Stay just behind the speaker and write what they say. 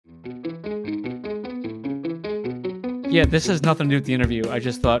Yeah, this has nothing to do with the interview. I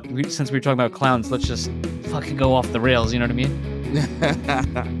just thought, since we were talking about clowns, let's just fucking go off the rails. You know what I mean?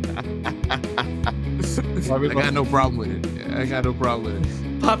 I got no problem with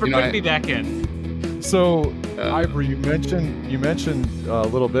it. Popper, bring me back in. So, Ivory, you mentioned a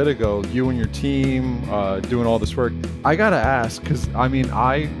little bit ago you and your team doing all this work. I gotta ask, because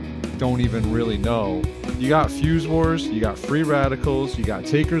I don't even really know. You got Fuse Wars, you got Free Radicals, you got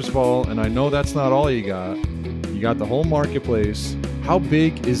Taker's Vault, and I know that's not all you got. You got the whole marketplace. How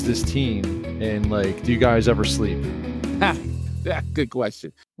big is this team? And do you guys ever sleep? Yeah, good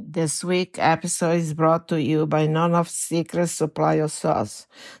question. This week episode is brought to you by None of Secret Supply of Sauce,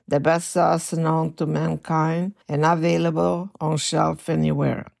 the best sauce known to mankind and available on shelf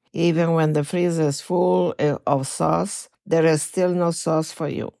anywhere. Even when the freezer is full of sauce, there is still no sauce for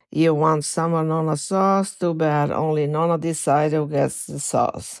you. You want some Nona sauce? Too bad, only Nona decides who gets the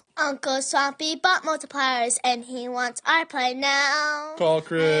sauce. Uncle Swampy bought multipliers and he wants our play now. Call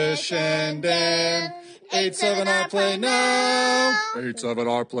Chris and Dan. 87 play now.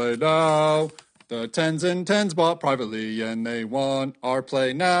 87 play now. The 10s and 10s bought privately and they want our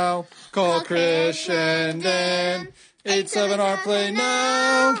play now. Call Chris and Dan. 87 play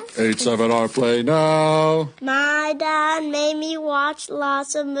now. 87 play now. My dad made me watch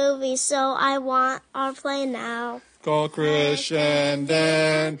lots of movies, so I want our play now. Call Chris and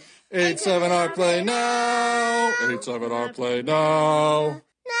Dan. 87 play now. 87 play now. Now.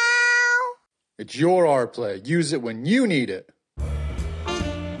 It's your R play. Use it when you need it.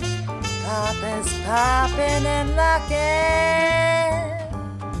 Papa's popping and locking.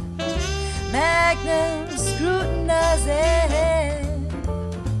 Magnum scrutinizing.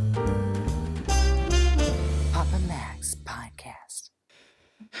 Papa Max podcast.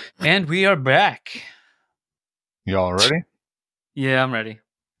 And we are back. Y'all ready? Yeah, I'm ready.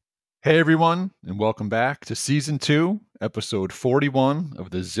 Hey everyone, and welcome back to Season 2, Episode 41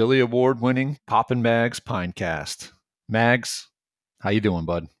 of the Zilly Award-winning Poppin' Mags Pinecast. Mags, how you doing,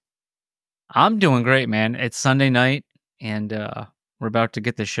 bud? I'm doing great, man. It's Sunday night, and we're about to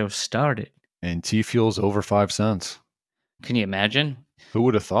get the show started. And T-Fuel's over 5 cents. Can you imagine? Who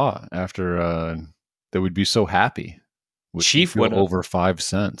would have thought after that we'd be so happy with Chief T-Fuel would over 5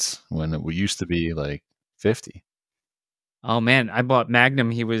 cents when it used to be like 50. Oh, man. I bought Magnum.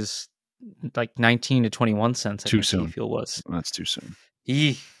 He was like 19 to 21 cents. Too soon. T-Fuel was. That's too soon.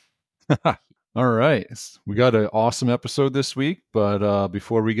 Eee. All right, we got an awesome episode this week, but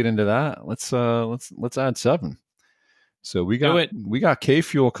before we get into that, let's add 7. So we got K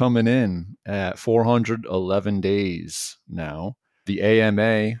Fuel coming in at 411 days now. The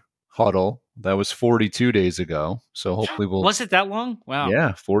AMA huddle that was 42 days ago. So hopefully Was it that long? Wow.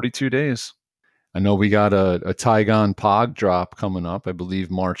 Yeah, 42 days. I know we got a Tygon Pog drop coming up, I believe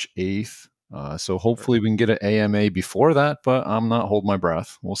March 8th. So hopefully we can get an AMA before that, but I'm not holding my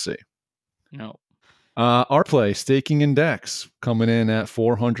breath. We'll see. No. Our play, Staking Index, coming in at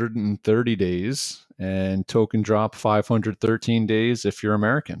 430 days, and Token Drop 513 days if you're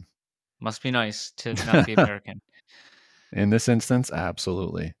American. Must be nice to not be American. In this instance,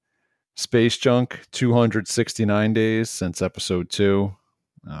 absolutely. Space Junk, 269 days since episode 2.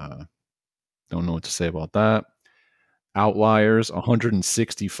 Don't know what to say about that. Outliers,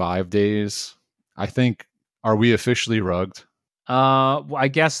 165 days. I think, are we officially rugged? Well, I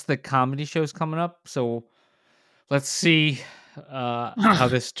guess the comedy show's coming up, so let's see how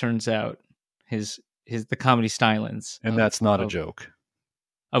this turns out. The comedy stylings. And that's not a joke.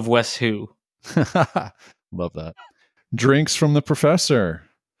 Of Wes Who. Love that. Drinks from the Professor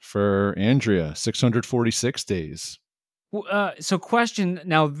for Andrea, 646 days. So question,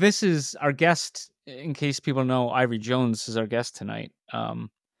 now this is our guest, in case people know, Ivory Jones is our guest tonight,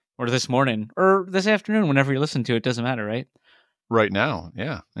 or this morning, or this afternoon, whenever you listen to it, doesn't matter, right? Right now,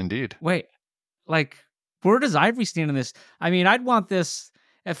 yeah, indeed. Wait, where does Ivory stand in this? I mean, I'd want this,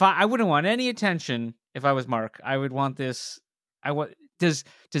 if I wouldn't want any attention if I was Mark. I would want this, does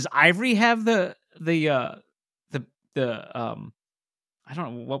Ivory have the I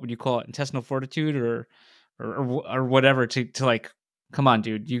don't know, what would you call it, intestinal fortitude or whatever to like, come on,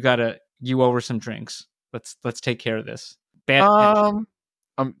 dude, you owe her some drinks. Let's take care of this.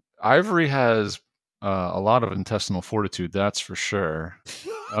 Ivory has a lot of intestinal fortitude, that's for sure.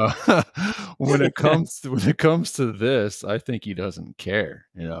 When it comes to this, I think he doesn't care.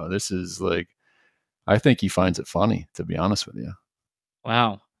 This is like, I think he finds it funny, to be honest with you.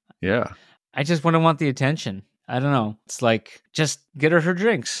 Wow. Yeah. I just wouldn't want the attention. I don't know. It's like, just get her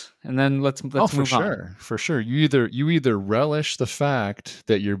drinks and then let's move on. For sure. You either relish the fact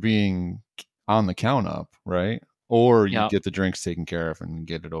that you're being on the count up, right? Or you get the drinks taken care of and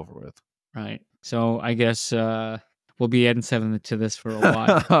get it over with. Right. So I guess, we'll be adding 7 to this for a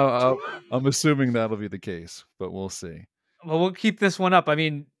while. I'm assuming that'll be the case, but we'll see. Well, we'll keep this one up. I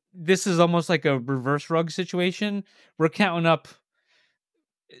mean, this is almost like a reverse rug situation. We're counting up.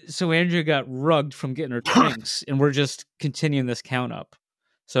 So Andrea got rugged from getting her drinks, and we're just continuing this count up.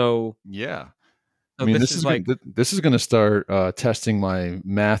 So yeah, so I mean, this is like this is going to start testing my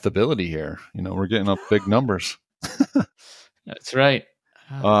math ability here. We're getting up big numbers. that's right.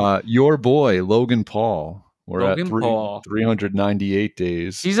 Your boy Logan Paul. We're Logan at Paul. 398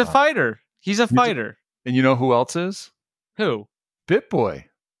 days. He's a fighter. He's a fighter. And you know who else is? Who? BitBoy.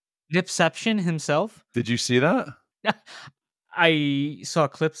 Nipception himself. Did you see that? I saw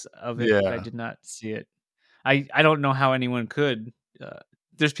clips of it. Yeah. But I did not see it. I don't know how anyone could.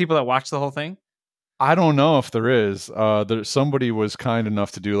 There's people that watch the whole thing. I don't know if there is. Somebody was kind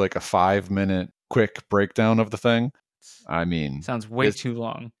enough to do like a 5-minute quick breakdown of the thing. I mean, sounds way too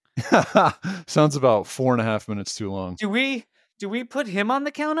long. Sounds about 4.5 minutes too long. Do we put him on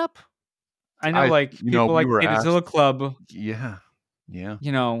the count up? I know, people we like were Zilla Club. Yeah.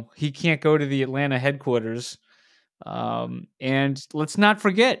 He can't go to the Atlanta headquarters. And let's not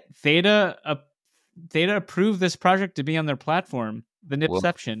forget, Theta approved this project to be on their platform, the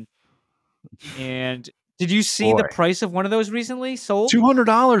Nipception. And did you see the price of one of those recently sold?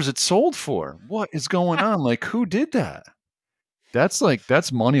 $200 it sold for. What is going on? Like, who did that?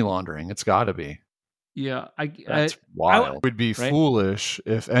 That's money laundering. It's got to be. Yeah, that's wild. It would be foolish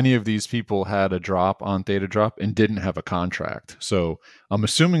if any of these people had a drop on Theta Drop and didn't have a contract. So I'm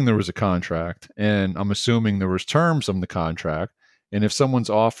assuming there was a contract, and I'm assuming there was terms on the contract. And if someone's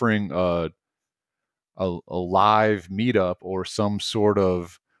offering a live meetup or some sort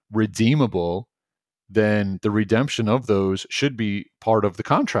of redeemable, then the redemption of those should be part of the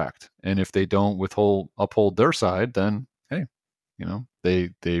contract. And if they don't uphold their side, then hey,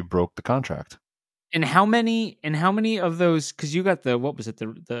 they broke the contract. And how many of those? Because you got what was it?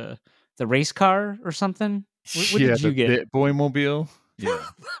 The race car or something? What did you get? Boy-mobile. Yeah.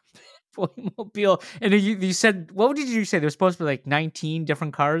 Boy-mobile. And you said, what did you say? There's supposed to be like 19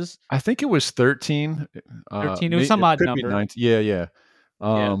 different cars. I think it was 13. 13. It was some odd number. Yeah.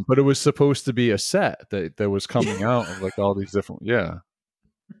 But it was supposed to be a set that was coming out of like all these different. Yeah.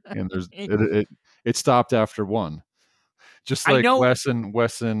 And it stopped after one. Just like Wes and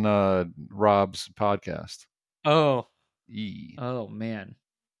Rob's podcast. Oh man,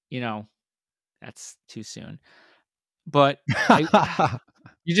 that's too soon. But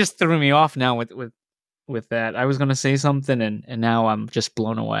you just threw me off now with that. I was going to say something, and now I'm just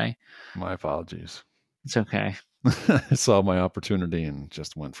blown away. My apologies. It's okay. I saw my opportunity and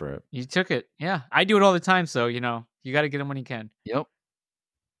just went for it. You took it. Yeah, I do it all the time. So you got to get them when you can. Yep.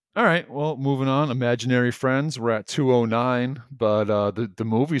 All right, well, moving on. Imaginary Friends, we're at 209, but the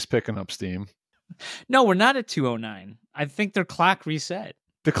movie's picking up steam. No, we're not at 209. I think their clock reset.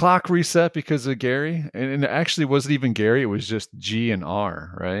 The clock reset because of Gary? And it actually wasn't even Gary, it was just G and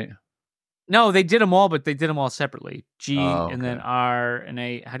R, right? No, they did them all, but they did them all separately. G and then R and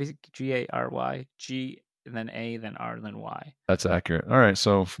A. How do you say G-A-R-Y? G and then A, then R, and then Y. That's accurate. All right,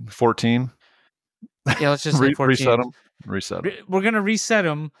 so 14. Yeah, let's just say 14. Reset them. We're going to reset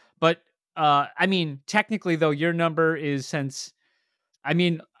them, but I mean, technically though, your number is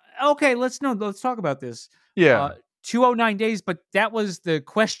okay, let's talk about this. Yeah. 209 days, but that was the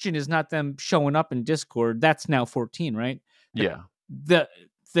question, is not them showing up in Discord. That's now 14, right? The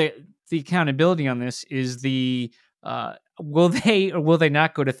accountability on this is will they or will they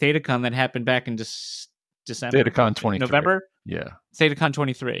not go to ThetaCon that happened back in December? ThetaCon 23. November? Yeah. ThetaCon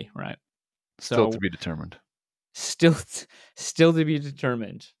 23, right. Still to be determined. Still to be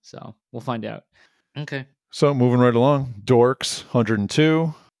determined. So we'll find out. Okay. So moving right along. Dorks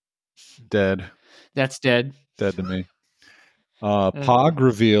 102. Dead. That's dead. Dead to me. Pog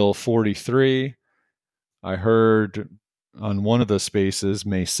reveal 43. I heard on one of the spaces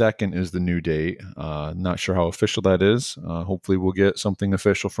May 2nd is the new date. Not sure how official that is. Hopefully we'll get something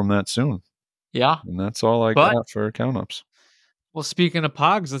official from that soon. Yeah. And that's all I got for count ups. Well, speaking of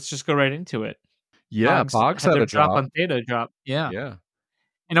Pogs, let's just go right into it. Yeah, Pogs had a drop on Theta drop. Yeah. Yeah.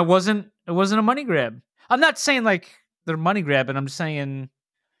 And it wasn't a money grab. I'm not saying like they're money grabbing. I'm saying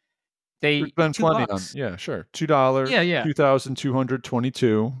they spent plenty on. Yeah, sure. $2. Yeah.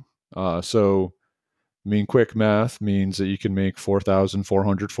 2,222. So I mean, quick math means that you can make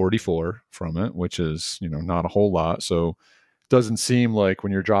 4,444 from it, which is, not a whole lot. So it doesn't seem like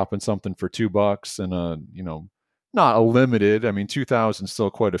when you're dropping something for $2 and not a limited. I mean, 2,000 is still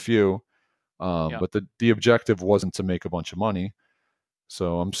quite a few. But the objective wasn't to make a bunch of money.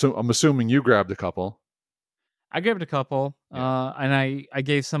 So I'm assuming you grabbed a couple. I grabbed a couple, and I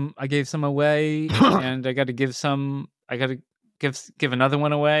gave some away, and I got to give some. I got to give another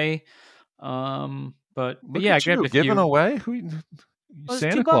one away. But Look yeah, I at grabbed you a giving few. away. Well, it's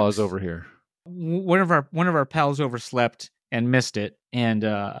Santa Claus $2. over here. One of our pals overslept and missed it, and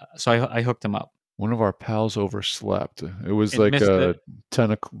so I hooked him up One of our pals overslept. It was and like missed the.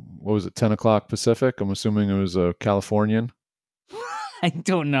 10. What was it? 10 o'clock Pacific. I'm assuming it was a Californian. I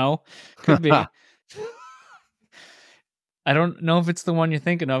don't know. Could be. I don't know if it's the one you're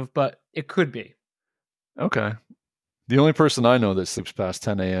thinking of, but it could be. Okay. The only person I know that sleeps past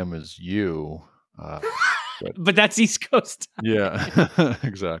 10 a.m. is you. But that's East Coast. Yeah,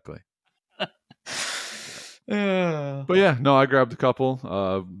 exactly. But yeah, no, I grabbed a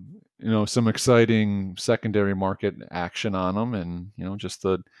couple. Some exciting secondary market action on them, and just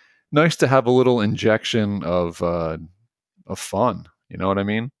nice to have a little injection of fun. You know what I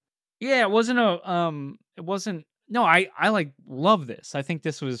mean? Yeah, it wasn't a. It wasn't. No, I like love this. I think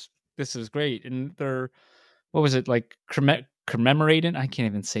this was great, and they're what was it like commemorating? I can't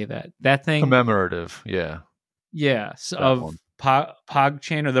even say that thing. Commemorative, yeah. Yeah, That of one. Pog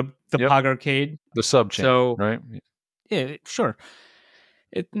Chain or the Yep. Pog Arcade. The sub chain, So right? yeah, sure.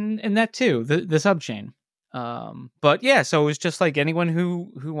 And that too, the sub chain. But yeah, so it was just like anyone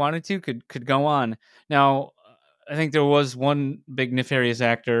who wanted to could go on. Now, I think there was one big nefarious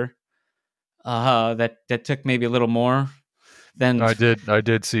actor that took maybe a little more than I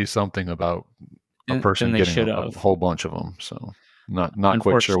did see something about a person they getting should a have, whole bunch of them. So not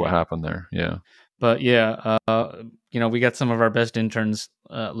quite sure what unfortunately. happened there. Yeah. But yeah, we got some of our best interns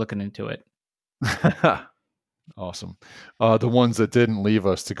looking into it. Awesome. The ones that didn't leave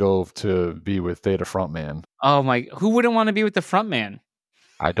us to go to be with Theta Frontman. Oh my! Who wouldn't want to be with the front man?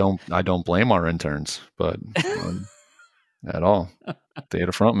 I don't blame our interns, but at all.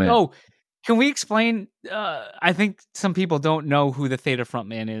 Theta Frontman. Oh, can we explain? I think some people don't know who the Theta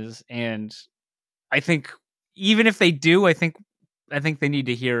Frontman is, and I think even if they do, I think they need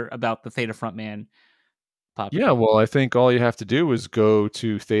to hear about the Theta Frontman. Yeah, well, I think all you have to do is go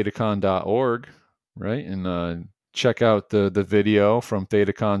to thetacon.org, right, and check out the video from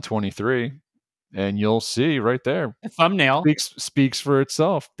ThetaCon 23, and you'll see right there. The thumbnail Speaks for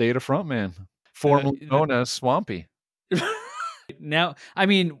itself. Theta Frontman, formerly known as Swampy. Now, I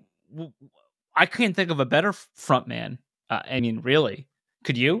mean, I can't think of a better frontman. I mean, really,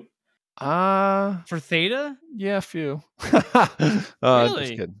 could you? For Theta? Yeah, a few. Really?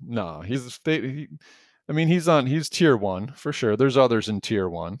 Just kidding. No, he's he's tier 1 for sure. There's others in tier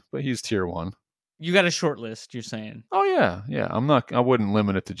 1, but he's tier 1. You got a short list, you're saying? Oh yeah. I wouldn't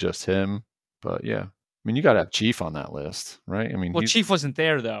limit it to just him, but yeah. I mean, you got to have Chief on that list, right? I mean, well, Chief wasn't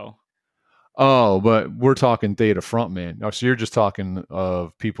there though. Oh, but we're talking Theta Frontman. Oh, so you're just talking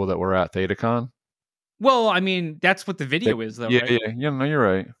of people that were at ThetaCon? Well, I mean, that's what the video is, though, yeah, right? Yeah, no, you're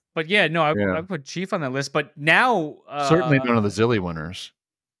right. But yeah, no, I put Chief on that list. But now, certainly none of the Zilly winners.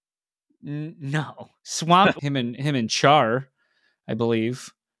 No, Swamp him and Char, I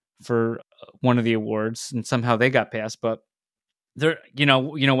believe, for one of the awards, and somehow they got passed. But they're, you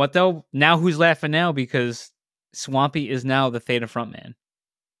know what though? Now who's laughing now because Swampy is now the Theta Frontman.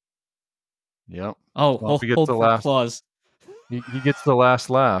 Yep. Oh, hold for applause. He gets the last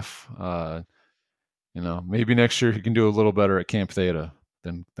laugh. Maybe next year he can do a little better at Camp Theta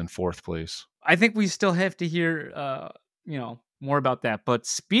than 4th place. I think we still have to hear, more about that. But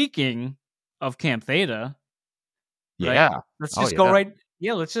speaking of Camp Theta, yeah, right? Let's just go right.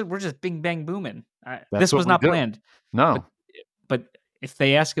 Yeah, we're just bing bang booming. This was not planned. No, but if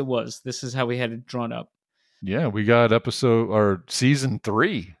they ask, it was. This is how we had it drawn up. Yeah, we got season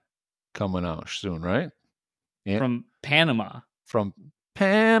 3 coming out soon, right? Yeah. From Panama.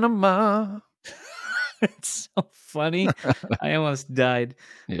 It's so funny. I almost died.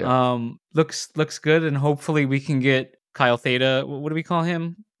 Yeah. Looks good, and hopefully we can get Kyle Theta. What do we call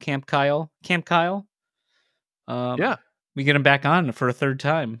him? Camp Kyle. Yeah. We get him back on for a 3rd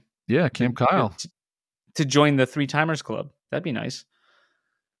time. Yeah, Camp Kyle. To join the 3 Timers Club. That'd be nice.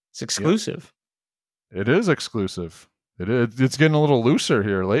 It's exclusive. Yep. It is exclusive. It's getting a little looser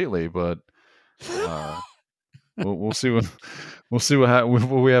here lately, but we'll see what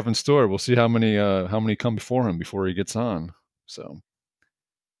we have in store. We'll see how many come before him before he gets on. So,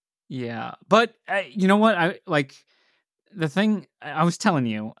 yeah, but you know what? I like the thing I was telling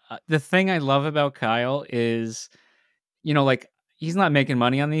you. The thing I love about Kyle is, like he's not making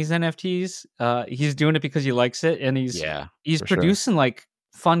money on these NFTs. He's doing it because he likes it, and he's producing like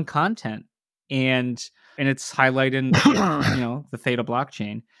fun content, and it's highlighting the Theta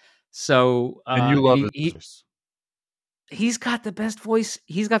blockchain. So and you love his voice. He's got the best voice.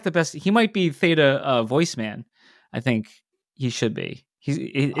 He might be Theta voice man. I think he should be.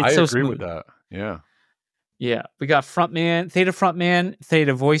 It's I so agree smooth. with that. Yeah. Yeah, we got frontman,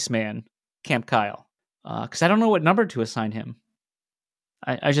 Theta voice man, Camp Kyle. Because I don't know what number to assign him.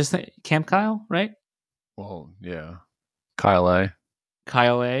 I just think Camp Kyle, right? Well, yeah. Kyle A.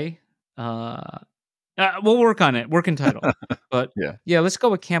 Kyle A. We'll work on it. Working title, but Yeah. let's go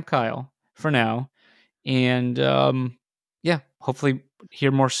with Camp Kyle for now, and hopefully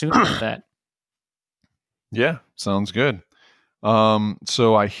hear more soon about that. Yeah, sounds good.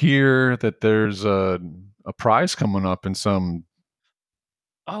 So I hear that there's a prize coming up in the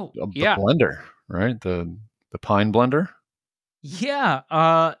blender, right? The pine blender.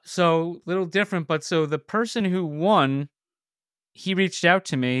 Yeah. So little different, but so the person who won, he reached out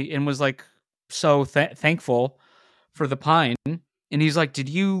to me and was like so thankful for the pine, and he's like, "Did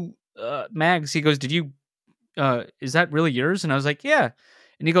you, Mags?" He goes, "Did you? Is that really yours?" And I was like, "Yeah."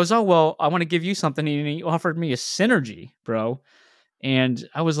 And he goes, "Oh well, I want to give you something," and he offered me a Synergy, bro. And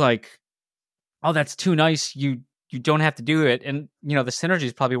I was like, "Oh, that's too nice. You don't have to do it." And the Synergy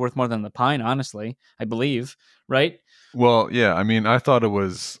is probably worth more than the pine, honestly. I believe, right? Well, yeah. I mean, I thought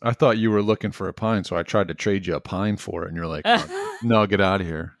you were looking for a pine, so I tried to trade you a pine for it, and you're like, "No, get out of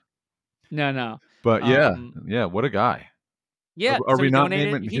here." No. But yeah, what a guy. Yeah. Are So we he not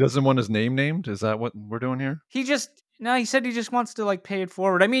donated. naming? He doesn't want his name named. Is that what we're doing here? He said he just wants to like pay it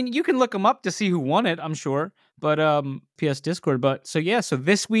forward. I mean, you can look him up to see who won it, I'm sure. But PS Discord. But so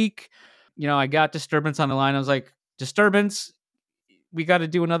this week, I got Disturbance on the line. I was like, Disturbance, we got to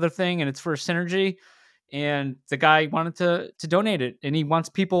do another thing, and it's for Synergy. And the guy wanted to donate it, and he wants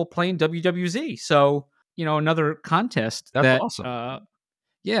people playing WWZ. So another contest. That's that, awesome.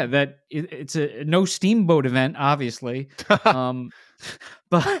 That it's a no steamboat event, obviously.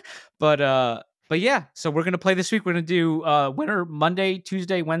 But yeah, so we're gonna play this week. We're gonna do winner Monday,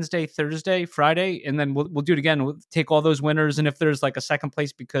 Tuesday, Wednesday, Thursday, Friday, and then we'll do it again. We'll take all those winners, and if there's like a second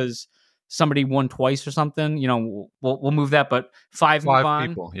place because somebody won twice or something, we'll move that. But five move on.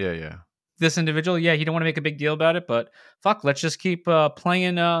 People, yeah. This individual, he don't want to make a big deal about it, but fuck, let's just keep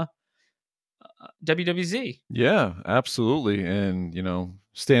playing WWZ. Yeah, absolutely. And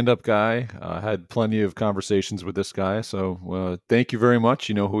stand-up guy. Had plenty of conversations with this guy. So thank you very much.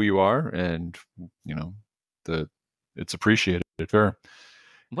 You know who you are, and it's appreciated. Fair.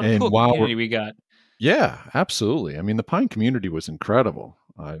 What a cool community we got. Yeah, absolutely. I mean, the Pine community was incredible.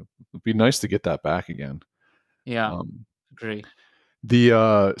 It'd be nice to get that back again. Yeah, agree.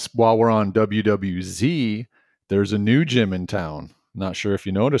 While we're on WWZ, there's a new gym in town. Not sure if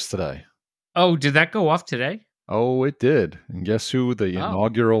you noticed today. Oh, did that go off today? Oh, it did. And guess who the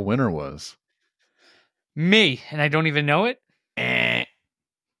inaugural winner was? Me, and I don't even know it?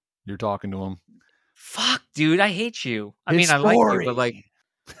 You're talking to him. Fuck, dude, I hate you. I mean, I like you, but like,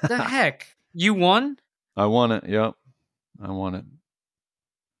 the heck? You won? I won it. Yep. I won it.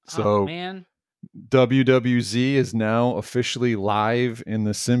 So, oh, man. WWZ is now officially live in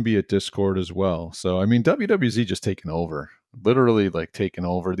the Symbiote Discord as well. So, I mean, WWZ just taking over. Literally, like, taking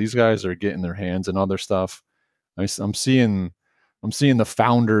over. These guys are getting their hands in other stuff. I'm seeing the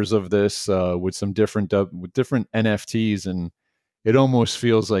founders of this with some different NFTs, and it almost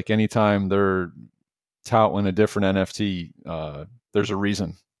feels like anytime they're touting a different NFT, there's a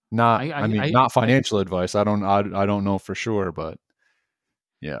reason. Not financial advice. I don't know for sure, but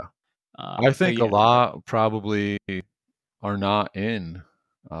yeah, I think a lot probably are not in.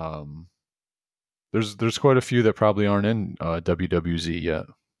 There's quite a few that probably aren't in WWZ yet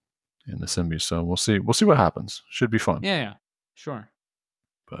in the Symbies. So we'll see what happens. Should be fun. Yeah, sure.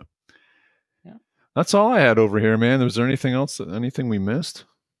 But that's all I had over here, man. Was there anything else? Anything we missed?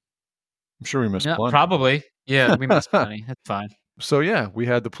 I'm sure we missed plenty. Probably. Yeah, we missed plenty. That's fine. So yeah, we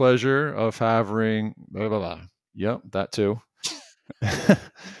had the pleasure of having blah, blah, blah. Yep, that too.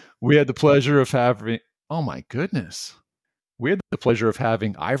 We had the pleasure of having oh my goodness. We had the pleasure of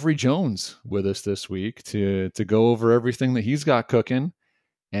having Ivory Jones with us this week to go over everything that he's got cooking,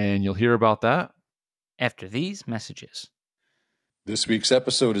 and you'll hear about that after these messages. This week's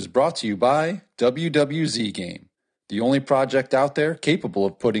episode is brought to you by WWZ Game, the only project out there capable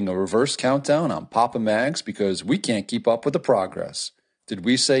of putting a reverse countdown on Papa Mags because we can't keep up with the progress. Did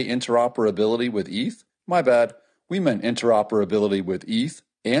we say interoperability with ETH? My bad. We meant interoperability with ETH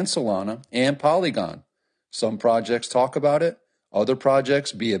and Solana and Polygon. Some projects talk about it, other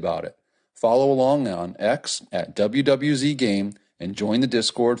projects be about it. Follow along on X at WWZ Game and join the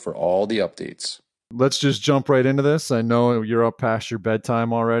Discord for all the updates. Let's just jump right into this. I know you're up past your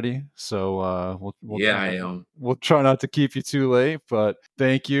bedtime already, so we'll try not to keep you too late, but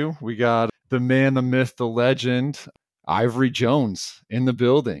thank you. We got the man, the myth, the legend, Ivory Jones in the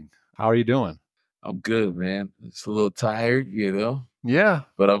building. How are you doing? I'm good, man. It's a little tired, Yeah.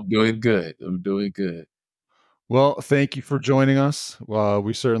 but I'm doing good. I'm doing good. Well, thank you for joining us.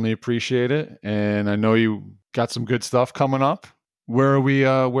 We certainly appreciate it, and I know you got some good stuff coming up. Where are we?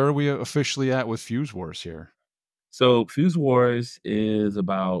 Where are we officially at with Fuse Wars here? So Fuse Wars is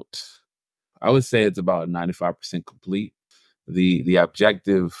about, I would say it's about 95% complete. The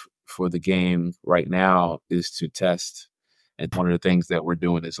objective for the game right now is to test. And one of the things that we're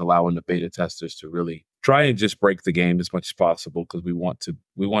doing is allowing the beta testers to really try and just break the game as much as possible, because we want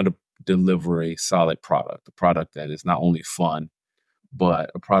to deliver a solid product, a product that is not only fun,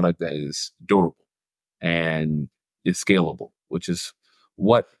 but a product that is durable and is scalable, which is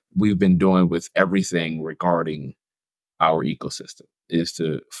what we've been doing with everything regarding our ecosystem, is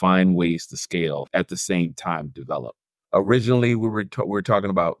to find ways to scale at the same time develop. Originally, we were talking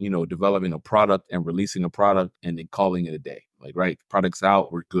about, developing a product and releasing a product and then calling it a day. Like, right, product's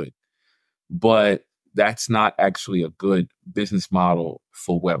out, we're good. But that's not actually a good business model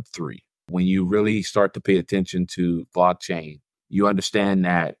for Web3. When you really start to pay attention to blockchain, you understand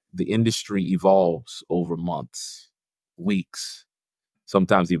that the industry evolves over months, weeks,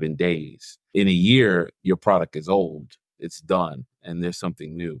 sometimes even days. In a year, your product is old, it's done, and there's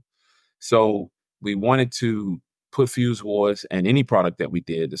something new. So we wanted to put Fuse Wars and any product that we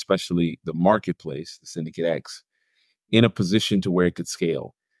did, especially the marketplace, the Syndicate X, in a position to where it could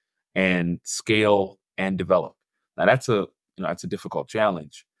scale and develop. Now that's a difficult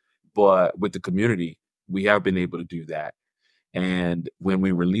challenge, but with the community, we have been able to do that. And when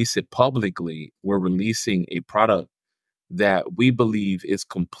we release it publicly, we're releasing a product that we believe is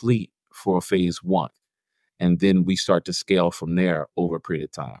complete for phase one. And then we start to scale from there over a period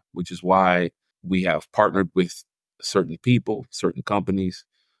of time, which is why we have partnered with certain people, certain companies,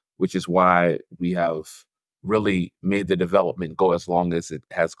 which is why we have really made the development go as long as it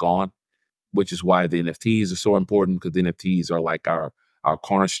has gone, which is why the NFTs are so important, because the NFTs are like our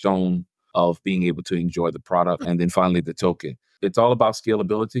cornerstone of being able to enjoy the product. And then finally, the token. It's all about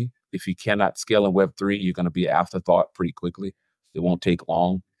scalability. If you cannot scale in Web3, you're going to be an afterthought pretty quickly. It won't take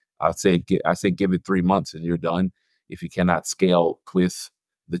long. I say give it 3 months and you're done. If you cannot scale with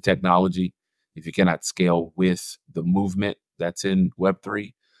the technology, if you cannot scale with the movement that's in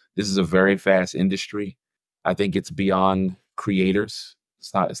Web3, this is a very fast industry. I think it's beyond creators.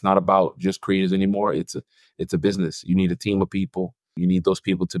 It's not about just creators anymore. It's a business. You need a team of people. You need those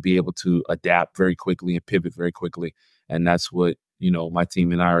people to be able to adapt very quickly and pivot very quickly. And that's what, my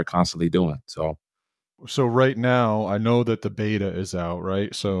team and I are constantly doing. So right now, I know that the beta is out,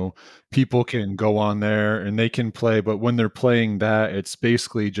 right? So people can go on there and they can play, but when they're playing that, it's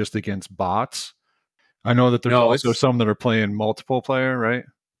basically just against bots. I know that there's No, also some that are playing multiple player, right?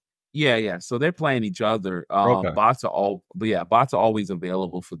 yeah. So they're playing each other. Okay. Bots are always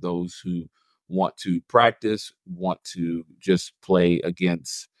available for those who want to practice, want to just play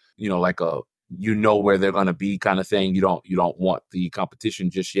against, like where they're going to be kind of thing. You don't want the competition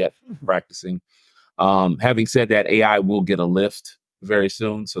just yet practicing. Having said that, AI will get a lift very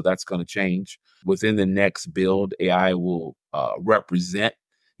soon, so that's going to change. Within the next build, AI will represent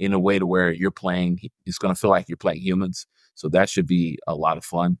in a way to where you're playing. It's going to feel like you're playing humans, so that should be a lot of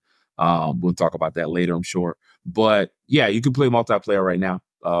fun. We'll talk about that later, I'm sure. But yeah, you can play multiplayer right now.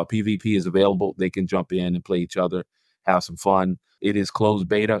 PvP is available. They can jump in and play each other, have some fun. It is closed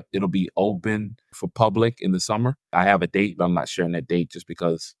beta. It'll be open for public in the summer. I have a date, but I'm not sharing that date just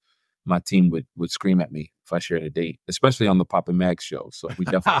because my team would scream at me if I shared a date, especially on the Pop and Mag show. So we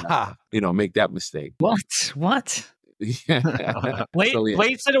definitely not, make that mistake. What? Yeah.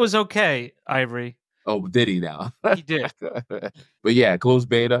 Blade said it was okay, Ivory. Oh, did he now? He did. But yeah, closed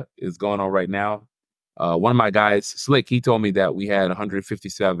beta is going on right now. One of my guys, Slick, he told me that we had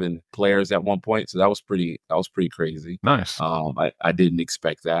 157 players at one point. So that was pretty crazy. Nice. I didn't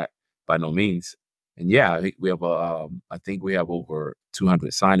expect that by no means. And yeah, I think we have over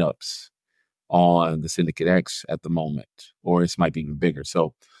 200 signups on the Syndicate X at the moment, or it might be even bigger.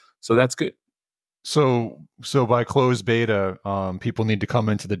 So that's good. So by closed beta, people need to come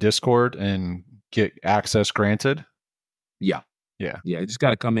into the Discord and get access granted. Yeah. Yeah. You just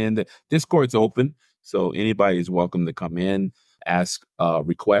got to come in. The Discord's open, so anybody is welcome to come in, ask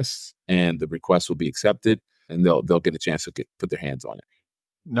requests, and the requests will be accepted, and they'll get a chance to put their hands on it.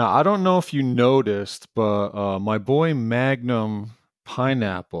 Now, I don't know if you noticed, but my boy Magnum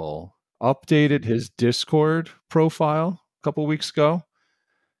Pineapple updated his Discord profile a couple weeks ago,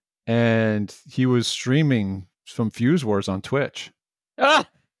 and he was streaming some Fuse Wars on Twitch. Ah!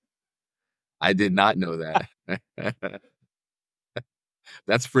 I did not know that.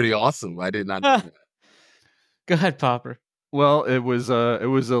 That's pretty awesome. I did not know that. Go ahead, Popper. Well, it was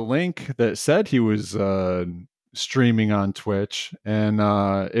a link that said he was streaming on Twitch, and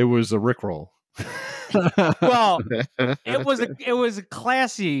it was a Rickroll. Well, it was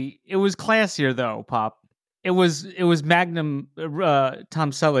classier though, Pop. It was Magnum,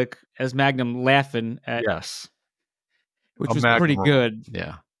 Tom Selleck as Magnum laughing at, Yes, which a was Magnum pretty roll. good.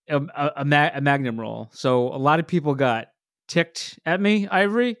 Yeah. A Magnum roll. So a lot of people got ticked at me.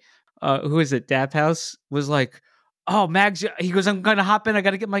 Ivory, who is it? Dap House was like, "Oh, Mags," he goes, "I'm gonna hop in. I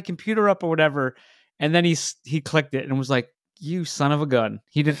got to get my computer up or whatever." And then he clicked it and was like, "You son of a gun."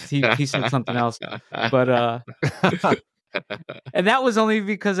 He didn't. He said something else, but and that was only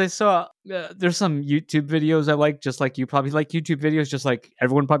because I saw there's some YouTube videos I like, just like you probably like YouTube videos, just like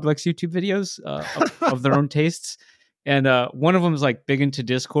everyone probably likes YouTube videos of their own tastes. And one of them is like big into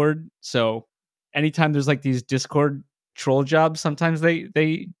Discord. So anytime there's like these Discord troll jobs, sometimes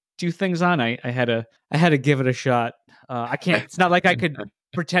they do things on. I had to give it a shot. I can't. It's not like I could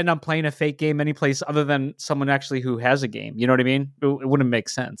pretend I'm playing a fake game anyplace other than someone actually who has a game. You know what I mean? It wouldn't make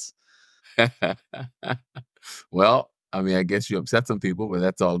sense. Well, I mean, I guess you upset some people, but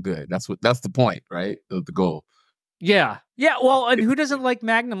that's all good. That's the point, right? The goal. Yeah. Well, and who doesn't like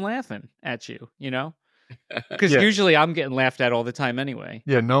Magnum laughing at you? You know, because usually I'm getting laughed at all the time anyway.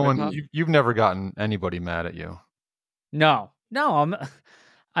 Yeah, no one. You've never gotten anybody mad at you. No.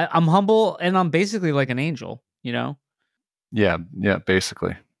 I'm humble and I'm basically like an angel. You know. Yeah,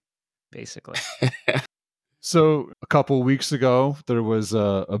 basically. Basically. So a couple of weeks ago, there was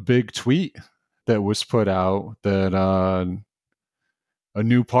a big tweet that was put out that a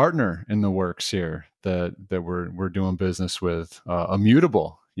new partner in the works here that we're doing business with,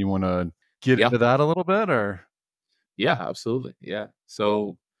 Immutable. You want to get into that a little bit, or? Yeah, absolutely. Yeah.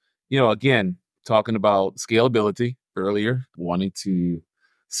 So, again, talking about scalability earlier, wanting to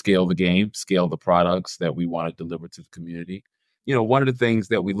scale the game, scale the products that we want to deliver to the community. One of the things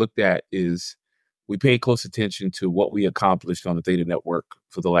that we looked at is we paid close attention to what we accomplished on the Theta Network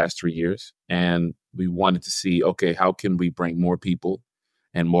for the last 3 years. And we wanted to see, okay, how can we bring more people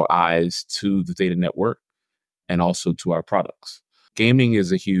and more eyes to the Theta Network and also to our products? Gaming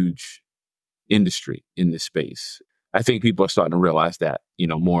is a huge industry in this space. I think people are starting to realize that,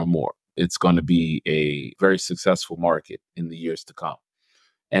 more and more. It's going to be a very successful market in the years to come.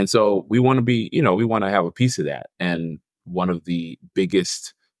 And so we want to be, we want to have a piece of that. And one of the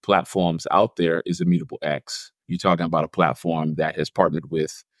biggest platforms out there is Immutable X. You're talking about a platform that has partnered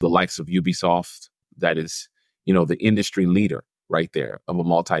with the likes of Ubisoft, that is, the industry leader right there of a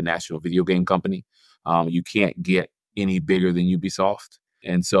multinational video game company. You can't get any bigger than Ubisoft.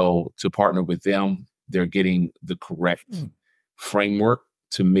 And so to partner with them, they're getting the correct framework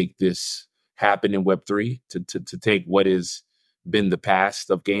to make this happen in Web3, to take what has been the past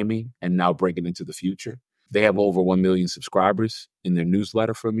of gaming and now bring it into the future. They have over 1 million subscribers in their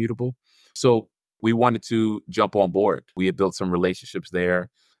newsletter for Immutable. So we wanted to jump on board. We had built some relationships there.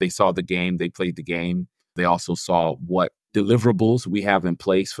 They saw the game. They played the game. They also saw what deliverables we have in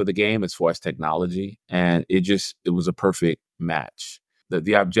place for the game as far as technology. And it was a perfect match.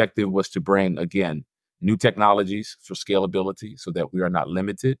 The objective was to bring, again, new technologies for scalability so that we are not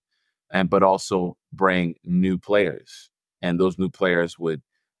limited, but also bring new players. And those new players would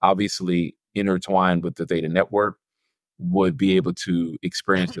obviously intertwine with the Theta Network, would be able to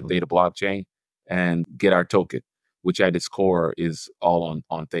experience the Theta blockchain and get our token, which at its core is all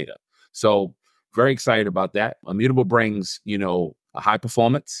on Theta. So very excited about that. Immutable brings, a high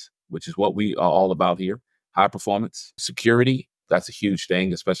performance, which is what we are all about here. High performance, security. That's a huge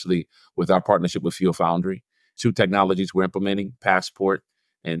thing, especially with our partnership with Fuel Foundry. 2 technologies we're implementing, Passport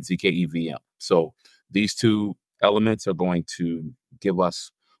and ZKEVM. So these 2 elements are going to give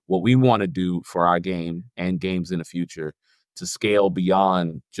us what we want to do for our game and games in the future to scale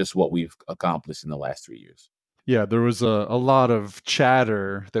beyond just what we've accomplished in the last 3 years. Yeah, there was a lot of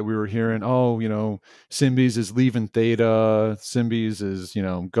chatter that we were hearing. Oh, Symbies is leaving Theta. Symbies is,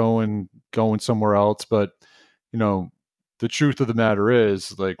 going somewhere else. But, the truth of the matter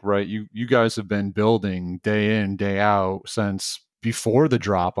is, like, right, you guys have been building day in, day out since before the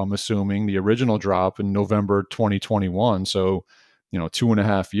drop, I'm assuming, the original drop in November 2021. So,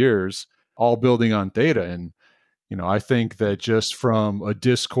 2.5 years, all building on Theta. And, I think that just from a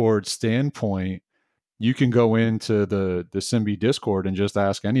Discord standpoint, you can go into the Symbi Discord and just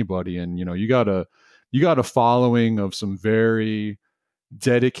ask anybody. And, you got a following of some very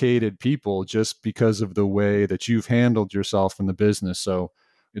dedicated people just because of the way that you've handled yourself in the business. So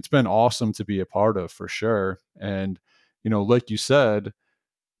it's been awesome to be a part of, for sure. And, like you said,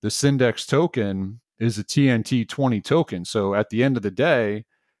 the Syndex token is a TNT 20 token. So at the end of the day,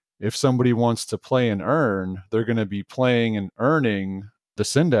 if somebody wants to play and earn, they're going to be playing and earning the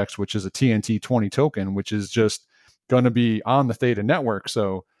Syndex, which is a TNT20 token, which is just going to be on the Theta network.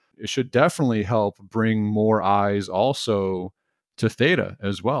 So it should definitely help bring more eyes also to Theta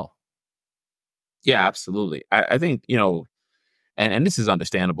as well. Yeah, absolutely. I think, and this is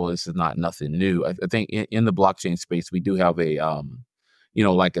understandable. This is not nothing new. I think in the blockchain space, we do have a,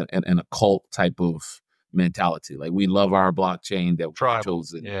 like an occult type of mentality. Like we love our blockchain that we've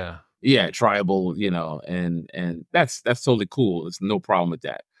chosen. Yeah, tribal, and that's totally cool. There's no problem with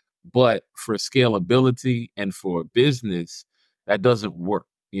that. But for scalability and for business, that doesn't work.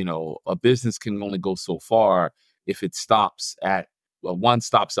 A business can only go so far if it stops at one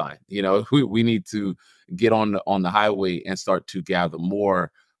stop sign. We need to get on the highway and start to gather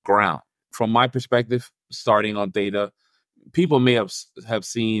more ground. From my perspective, starting on Theta, people may have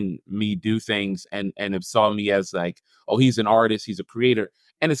seen me do things and have saw me as like, oh, he's an artist, he's a creator,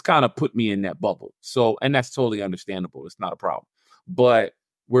 and it's kind of put me in that bubble. So, and that's totally understandable. It's not a problem. But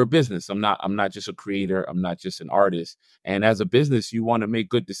we're a business. I'm not just a creator. I'm not just an artist. And as a business, you want to make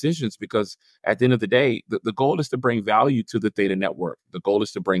good decisions because at the end of the day, the goal is to bring value to the Theta network. The goal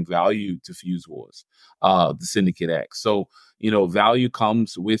is to bring value to Fuse Wars, the Syndicate X. So, value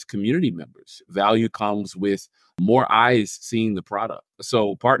comes with community members. Value comes with more eyes seeing the product.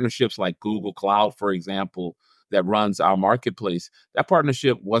 So partnerships like Google Cloud, for example, that runs our marketplace, that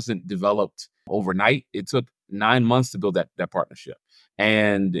partnership wasn't developed overnight. It took 9 months to build that partnership.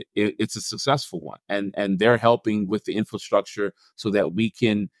 And it's a successful one. And they're helping with the infrastructure so that we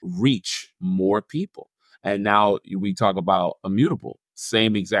can reach more people. And now we talk about Immutable,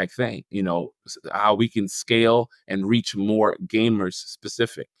 same exact thing, how we can scale and reach more gamers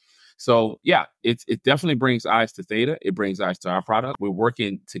specific. So yeah, it definitely brings eyes to Theta. It brings eyes to our product. We're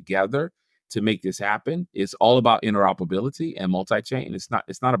working together to make this happen. It's all about interoperability and multi-chain. It's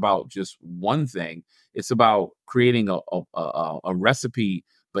not about just one thing. It's about creating a recipe,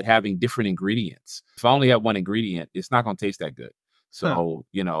 but having different ingredients. If I only have one ingredient, it's not going to taste that good. So,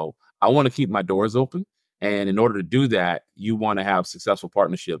 I want to keep my doors open. And in order to do that, you want to have successful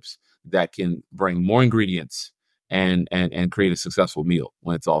partnerships that can bring more ingredients and create a successful meal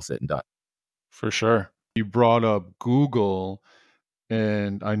when it's all said and done. For sure. You brought up Google,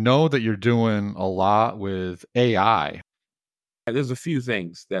 and I know that you're doing a lot with AI. There's a few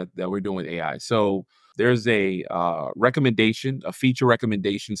things that we're doing with AI. So there's a feature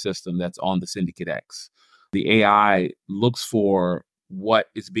recommendation system that's on the Syndicate X. The AI looks for what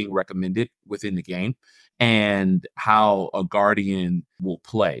is being recommended within the game and how a Guardian will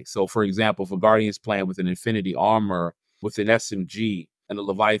play. So, for example, if a Guardian is playing with an Infinity armor, with an SMG, and a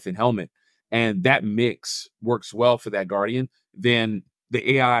Leviathan helmet, and that mix works well for that Guardian, then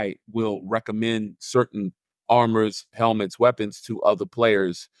the AI will recommend certain armors, helmets, weapons to other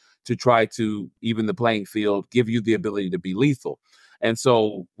players to try to even the playing field, give you the ability to be lethal. And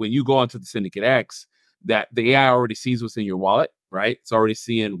so when you go onto the Syndicate X, that the AI already sees what's in your wallet, right? It's already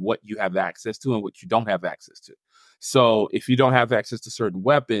seeing what you have access to and what you don't have access to. So if you don't have access to certain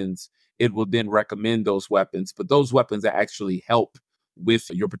weapons, it will then recommend those weapons, but those weapons that actually help with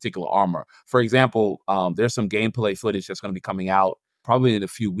your particular armor. For example, there's some gameplay footage that's going to be coming out probably in a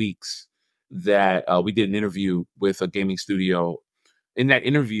few weeks that we did an interview with a gaming studio. In that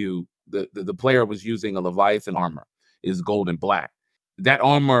interview, the player was using a Leviathan armor, is gold and black. That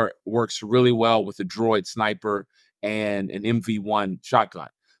armor works really well with a droid sniper and an MV1 shotgun,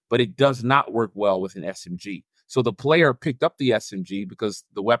 but it does not work well with an SMG. So the player picked up the SMG because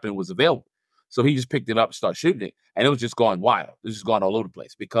the weapon was available. So he just picked it up, started shooting it, and it was just going wild. It was just going all over the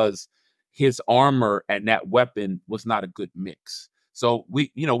place because his armor and that weapon was not a good mix. So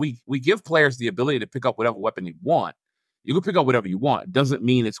we give players the ability to pick up whatever weapon you want. You can pick up whatever you want. Doesn't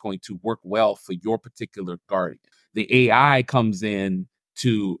mean it's going to work well for your particular Guardian. The AI comes in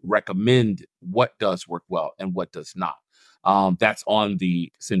to recommend what does work well and what does not. That's on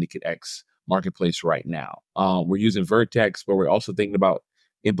the Syndicate X marketplace right now. We're using Vertex, but we're also thinking about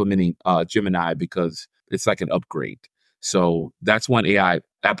implementing Gemini because it's like an upgrade. So that's one AI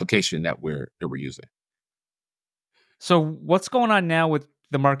application that we're using. So what's going on now with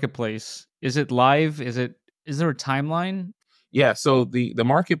the marketplace? Is it live? Is there a timeline? Yeah, so the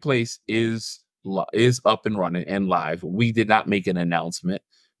marketplace is up and running and live. We did not make an announcement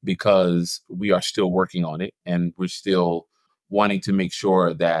because we are still working on it and we're still wanting to make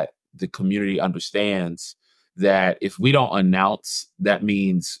sure that the community understands that if we don't announce, that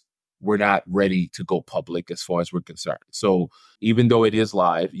means we're not ready to go public as far as we're concerned. So even though it is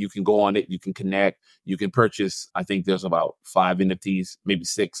live, you can go on it, you can connect, you can purchase. I think there's about 5 NFTs, maybe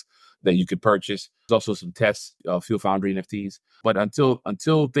 6 that you could purchase. There's also some test Field Foundry NFTs. But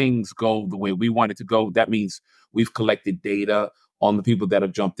until things go the way we want it to go, that means we've collected data on the people that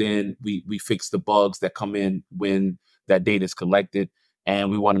have jumped in. We fix the bugs that come in when that data is collected,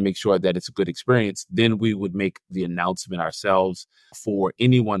 and we want to make sure that it's a good experience. Then we would make the announcement ourselves for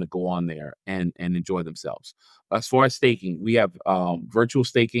anyone to go on there and enjoy themselves. As far as staking, we have virtual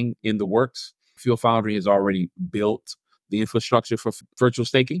staking in the works. Field Foundry has already built the infrastructure for virtual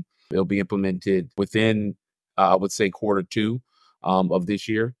staking. It'll be implemented within, I would say, quarter 2 of this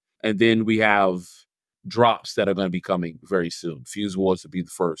year. And then we have drops that are going to be coming very soon. Fuse Wars will be the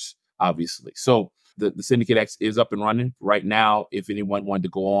first, obviously. So the Syndicate X is up and running right now. If anyone wanted to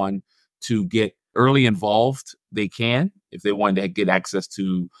go on to get early involved, they can. If they wanted to get access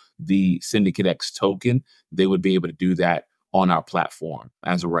to the Syndicate X token, they would be able to do that on our platform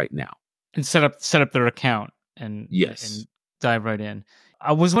as of right now. And set up their account and dive right in.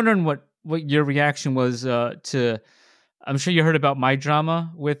 I was wondering what your reaction was to. I'm sure you heard about my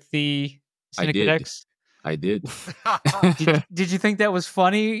drama with the Syndicate X. I did. Did you think that was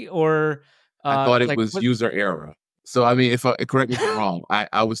funny, or I thought it was user error? So I mean, correct me if I'm wrong,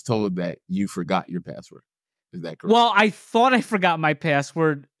 I was told that you forgot your password. Is that correct? Well, I thought I forgot my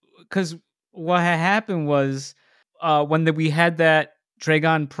password because what had happened was when we had that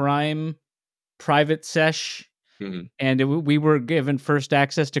Dragon Prime private sesh, and we were given first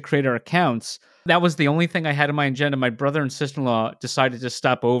access to create our accounts. That was the only thing I had in my agenda. My brother and sister-in-law decided to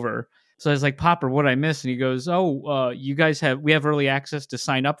stop over. So I was like, Popper, what did I miss? And he goes, we have early access to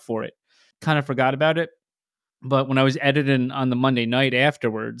sign up for it. Kind of forgot about it. But when I was editing on the Monday night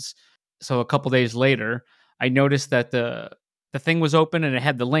afterwards, so a couple days later, I noticed that the thing was open and it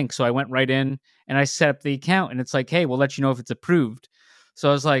had the link. So I went right in and I set up the account, and it's like, hey, we'll let you know if it's approved. So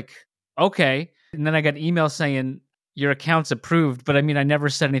I was like, okay. And then I got an email saying your account's approved, but I mean, I never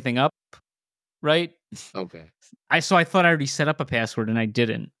set anything up, right? Okay. I thought I already set up a password and I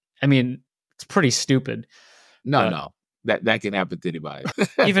didn't. I mean, it's pretty stupid. No. That can happen to anybody.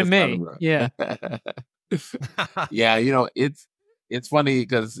 Even me. Yeah. Yeah, it's funny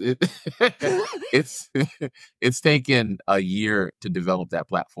because it's taken a year to develop that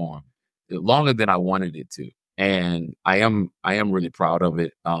platform, longer than I wanted it to. And I am really proud of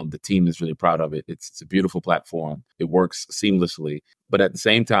it. The team is really proud of it. It's a beautiful platform. It works seamlessly, but at the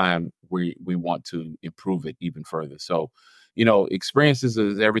same time, we want to improve it even further. So, experiences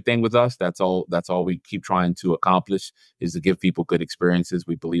is everything with us. That's all we keep trying to accomplish, is to give people good experiences.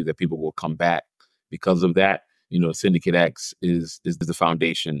 We believe that people will come back because of that. Syndicate X is the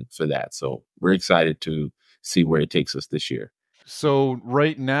foundation for that. So we're excited to see where it takes us this year. So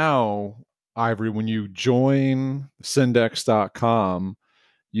right now, Ivory, when you join syndex.com,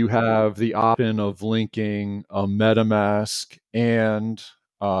 you have the option of linking a MetaMask and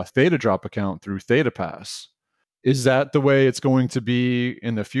a Theta Drop account through ThetaPass. Is that the way it's going to be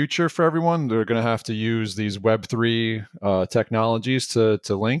in the future for everyone? They're going to have to use these Web3 technologies to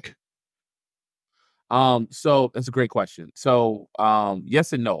link? So that's a great question. So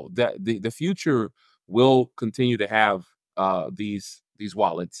yes and no. The future will continue to have these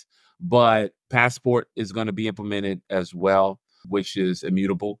wallets, but Passport is going to be implemented as well, which is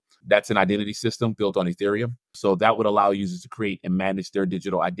immutable. That's an identity system built on Ethereum. So that would allow users to create and manage their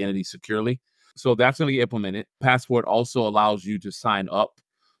digital identity securely. So that's going to get implemented. Passport also allows you to sign up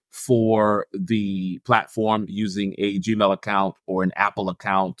for the platform using a Gmail account or an Apple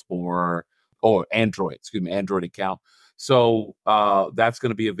account or Android account. So that's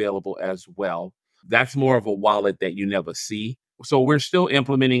going to be available as well. That's more of a wallet that you never see. So we're still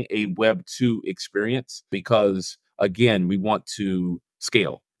implementing a Web 2 experience because, again, we want to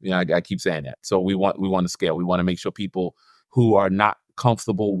scale. I keep saying that. So we want to scale. We want to make sure people who are not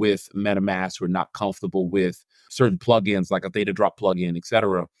comfortable with MetaMask, who are not comfortable with certain plugins like a Theta Drop plugin, et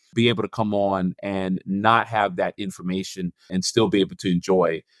cetera, be able to come on and not have that information and still be able to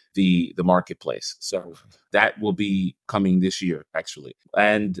enjoy the marketplace. So that will be coming this year, actually.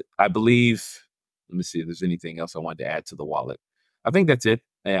 And I believe, let me see if there's anything else I wanted to add to the wallet. I think that's it.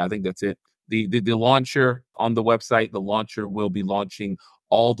 Yeah, I think that's it. The launcher on the website, the launcher will be launching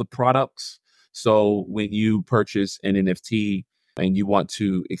all the products. So when you purchase an NFT and you want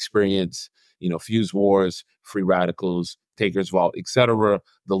to experience, Fuse Wars, Free Radicals, Taker's Vault, etc.,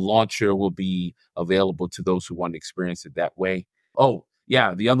 the launcher will be available to those who want to experience it that way. Oh,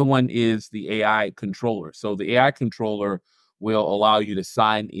 yeah. The other one is the AI controller. So the AI controller will allow you to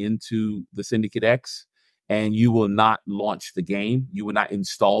sign into the Syndicate X and you will not launch the game. You will not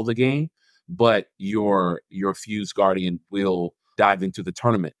install the game, but your Fuse Guardian will dive into the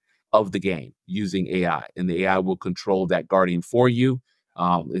tournament of the game using AI, and the AI will control that Guardian for you.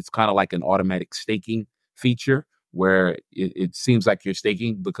 It's kind of like an automatic staking feature where it seems like you're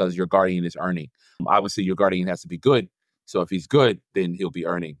staking because your Guardian is earning. Obviously, your Guardian has to be good. So if he's good, then he'll be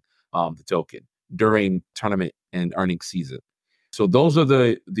earning the token during tournament and earning season. So those are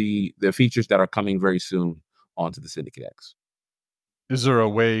the features that are coming very soon onto the Syndicate X. Is there a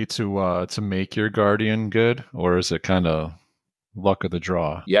way to make your Guardian good, or is it kind of luck of the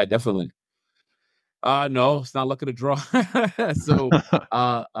draw? Yeah, definitely. No, it's not luck of the draw. So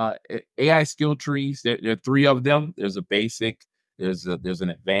AI skill trees, there are 3 of them. There's a basic, there's an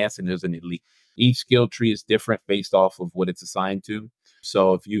advanced, and there's an elite. Each skill tree is different based off of what it's assigned to.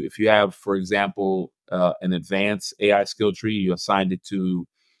 So if you have, for example, an advanced AI skill tree, you assigned it to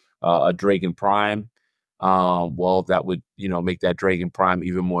a Dragon Prime, well, that would make that Dragon Prime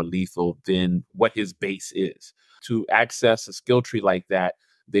even more lethal than what his base is. To access a skill tree like that,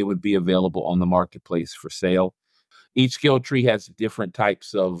 they would be available on the marketplace for sale. Each skill tree has different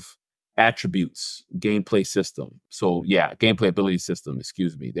types of attributes, gameplay system. So yeah, gameplay ability system,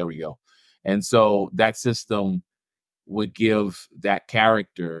 excuse me. There we go. And so that system would give that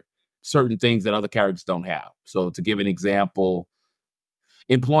character certain things that other characters don't have. So to give an example,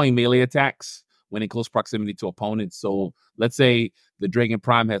 employing melee attacks when in close proximity to opponents. So let's say the Dragon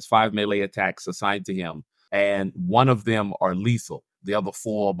Prime has 5 melee attacks assigned to him, and 1 of them are lethal. The other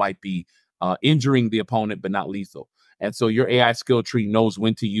 4 might be injuring the opponent, but not lethal. And so your AI skill tree knows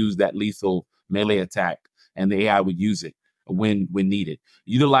when to use that lethal melee attack, and the AI would use it when needed.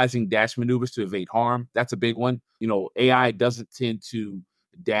 Utilizing dash maneuvers to evade harm, that's a big one. AI doesn't tend to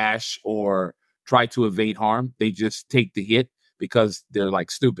dash or try to evade harm. They just take the hit because they're like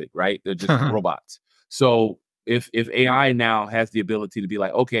stupid, right? They're just robots. So if AI now has the ability to be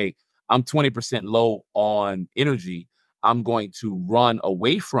like, okay, I'm 20% low on energy, I'm going to run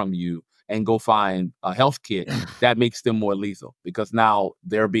away from you and go find a health kit, that makes them more lethal because now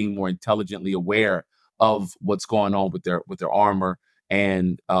they're being more intelligently aware of what's going on with their armor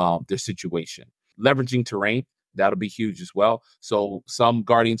and their situation. Leveraging terrain, that'll be huge as well. So some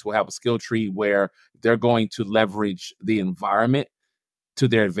Guardians will have a skill tree where they're going to leverage the environment to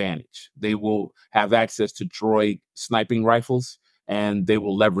their advantage. They will have access to droid sniping rifles, and they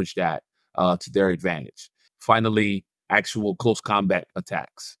will leverage that to their advantage. Finally, actual close combat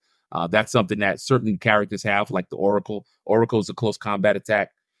attacks. That's something that certain characters have, like the Oracle. Oracle is a close combat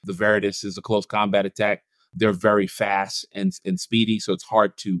attack. The Veritas is a close combat attack. They're very fast and speedy, so it's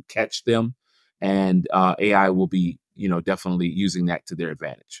hard to catch them. And AI will be, definitely using that to their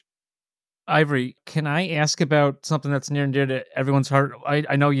advantage. Ivory, can I ask about something that's near and dear to everyone's heart?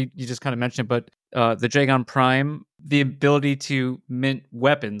 I know you just kind of mentioned it, but the Dragon Prime, the ability to mint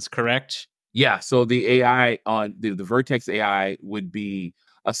weapons, correct? Yeah, so the AI on the Vertex AI would be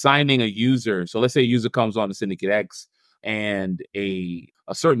assigning a user. So let's say a user comes on the Syndicate X and a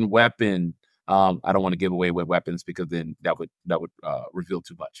certain weapon. I don't want to give away what weapons because then that would reveal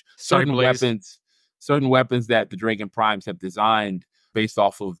too much. Sorry, Certain weapons that the Dragon Primes have designed based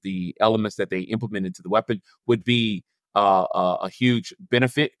off of the elements that they implement into the weapon would be a huge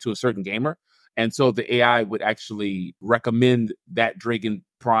benefit to a certain gamer. And so the AI would actually recommend that Dragon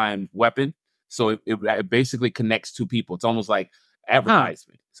Prime weapon. So it basically connects to people. It's almost like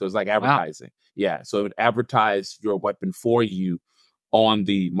advertisement. So it's like advertising. Wow. Yeah. So it would advertise your weapon for you on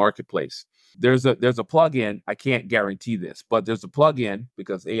the marketplace. There's a plugin. I can't guarantee this, but there's a plugin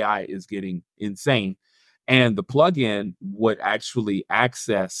because AI is getting insane. And the plugin would actually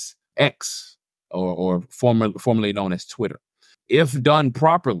access X or formerly known as Twitter. If done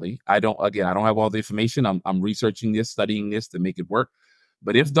properly, I don't have all the information. I'm researching this, studying this to make it work.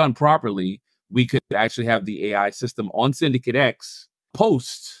 But if done properly, we could actually have the AI system on Syndicate X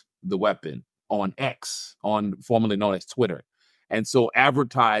post the weapon on X, on formerly known as Twitter. And so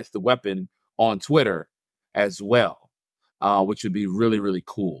advertise the weapon on Twitter as well, which would be really, really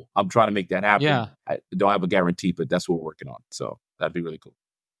cool. I'm trying to make that happen. Yeah. I don't have a guarantee, but that's what we're working on. So that'd be really cool.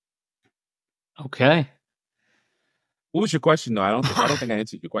 Okay. What was your question, though? I don't think I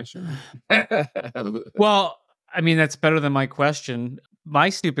answered your question. Well, I mean, that's better than my question. My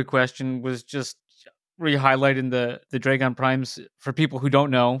stupid question was just re-highlighting the Dragon Primes. For people who don't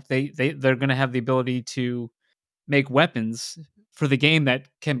know, they're going to have the ability to make weapons for the game that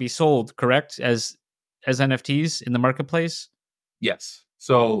can be sold, correct, as NFTs in the marketplace. Yes.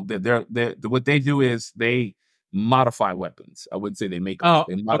 So they're what they do is they modify weapons. I wouldn't say they make them.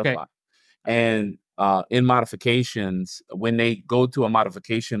 They modify. Okay. And in modifications, when they go to a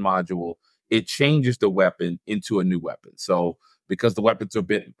modification module, it changes the weapon into a new weapon. So because the weapons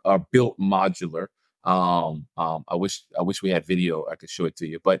are built modular, I wish we had video. I could show it to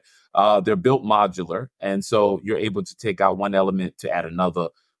you, but they're built modular, and so you're able to take out one element to add another,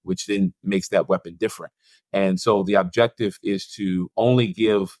 which then makes that weapon different. And so the objective is to only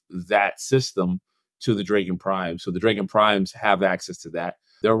give that system to the Dragon Prime. So the Dragon Primes have access to that.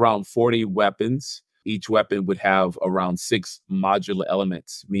 There are around 40 weapons. Each weapon would have around 6 modular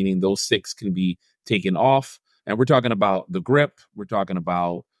elements, meaning those 6 can be taken off. And we're talking about the grip. We're talking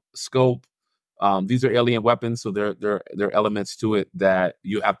about scope. These are alien weapons, so there are elements to it that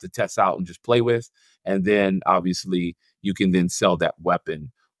you have to test out and just play with. And then obviously you can then sell that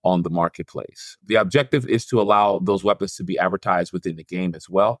weapon on the marketplace. The objective is to allow those weapons to be advertised within the game as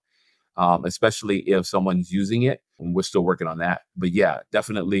well, especially if someone's using it. And we're still working on that. But yeah,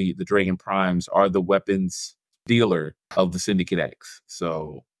 definitely the Dragon Primes are the weapons dealer of the Syndicate X.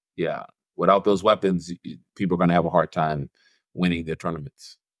 So yeah, without those weapons, people are going to have a hard time winning their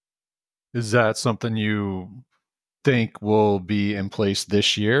tournaments. Is that something you think will be in place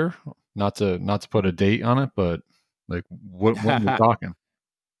this year? Not to put a date on it, but like what when we're talking?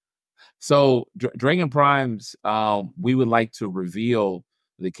 So Dragon Primes, we would like to reveal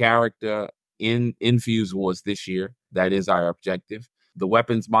the character in Infuse Wars this year. That is our objective. The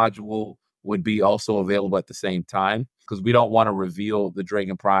weapons module would be also available at the same time because we don't want to reveal the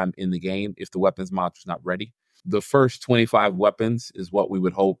Dragon Prime in the game if the weapons module is not ready. The first 25 weapons is what we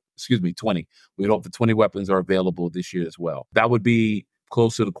would hope, 20. We would hope the 20 weapons are available this year as well. That would be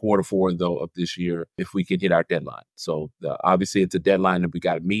closer to Q4, though, of this year if we can hit our deadline. So obviously it's a deadline that we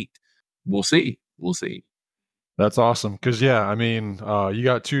got to meet. We'll see. That's awesome. Because, yeah, I mean, you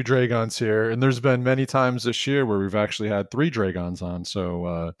got 2 Dragons here, and there's been many times this year where we've actually had 3 Dragons on.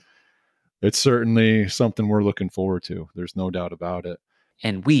 So it's certainly something we're looking forward to. There's no doubt about it.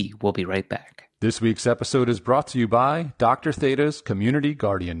 And we will be right back. This week's episode is brought to you by Dr. Theta's Community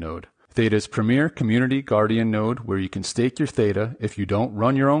Guardian Node. Theta's premier community guardian node where you can stake your Theta if you don't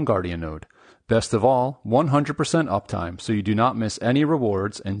run your own guardian node. Best of all, 100% uptime so you do not miss any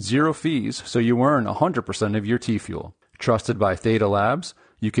rewards and 0 fees so you earn 100% of your T-Fuel. Trusted by Theta Labs,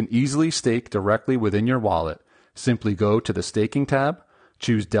 you can easily stake directly within your wallet. Simply go to the Staking tab,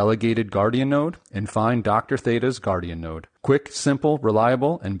 choose Delegated Guardian Node, and find Dr. Theta's Guardian Node. Quick, simple,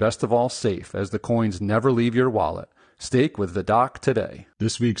 reliable, and best of all, safe, as the coins never leave your wallet. Stake with the Doc today.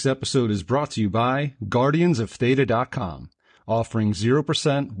 This week's episode is brought to you by GuardiansOfTheta.com, offering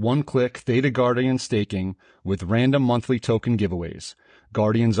 0% one-click Theta Guardian staking with random monthly token giveaways.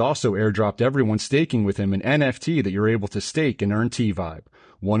 Guardians also airdropped everyone staking with him an NFT that you're able to stake and earn T-Vibe.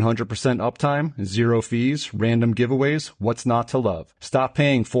 100% uptime, 0 fees, random giveaways, what's not to love? Stop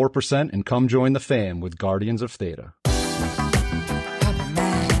paying 4% and come join the fam with Guardians of Theta. Papa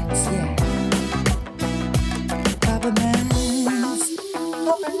Max, yeah. Papa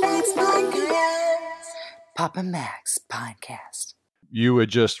Max Podcast. Papa Max Podcast. You had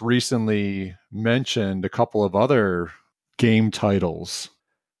just recently mentioned a couple of other game titles,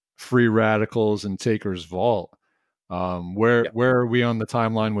 Free Radicals and Taker's Vault. Where are we on the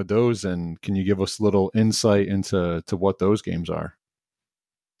timeline with those, and can you give us a little insight into what those games are?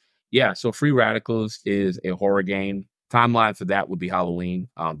 Yeah, so Free Radicals is a horror game. Timeline for that would be Halloween.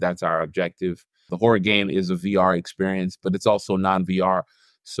 That's our objective. The horror game is a VR experience, but it's also non-VR.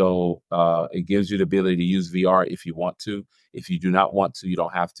 So it gives you the ability to use VR if you want to. If you do not want to, you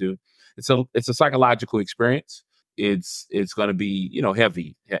don't have to. It's a psychological experience. It's going to be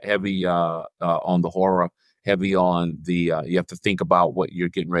heavy on the horror, heavy on the you have to think about what you're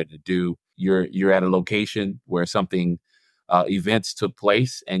getting ready to do. You're at a location where something events took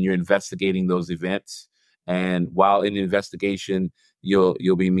place, and you're investigating those events. And while in the investigation,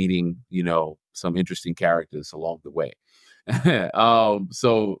 you'll be meeting some interesting characters along the way.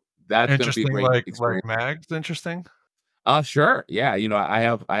 So that's going to be a great experience. Like Mags, interesting. Sure, yeah. I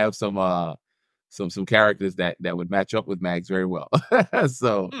have some characters that would match up with Mags very well.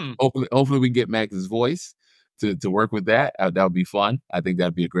 So hopefully we can get Mags's voice to work with that. That would be fun. I think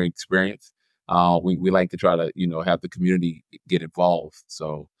that'd be a great experience. We like to try to have the community get involved.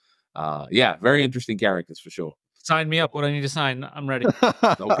 So yeah, very interesting characters for sure. Sign me up. What I need to sign, I'm ready.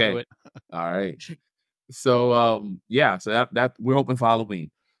 Okay. All right. So so that we're hoping for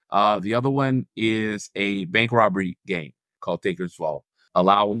Halloween. The other one is a bank robbery game called Taker's Vault,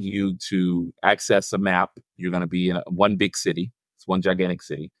 allowing you to access a map. You're going to be in one big city. It's one gigantic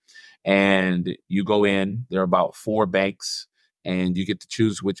city. And you go in, there are about 4 banks, and you get to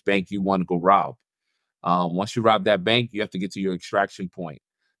choose which bank you want to go rob. Once you rob that bank, you have to get to your extraction point.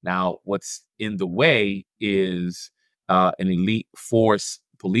 Now, what's in the way is an elite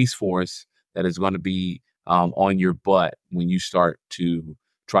police force that is going to be on your butt when you start to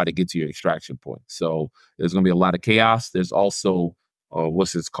try to get to your extraction point. So there's going to be a lot of chaos. There's also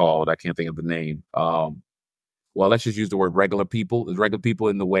what's this called? I can't think of the name. Well, let's just use the word regular people. There's regular people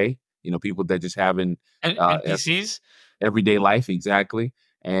in the way, people that just having NPCs, everyday life, exactly.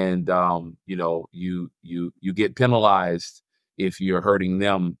 And you get penalized if you're hurting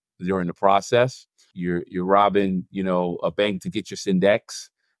them during the process. You're robbing, a bank to get your Syndex.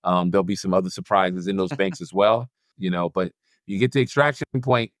 There'll be some other surprises in those banks as well, but you get to the extraction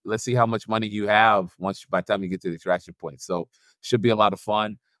point. Let's see how much money you have by the time you get to the extraction point. So should be a lot of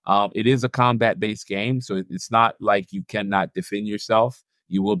fun. It is a combat-based game, so it's not like you cannot defend yourself.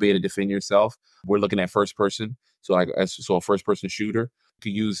 You will be able to defend yourself. We're looking at first person, so a first-person shooter. You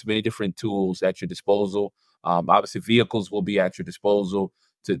can use many different tools at your disposal. Obviously, vehicles will be at your disposal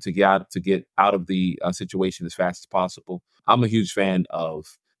to get out of the situation as fast as possible. I'm a huge fan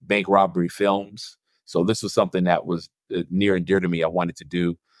of bank robbery films, so this was something that was near and dear to me. I wanted to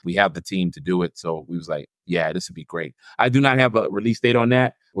do. We have the team to do it, so we was like, yeah, this would be great. I do not have a release date on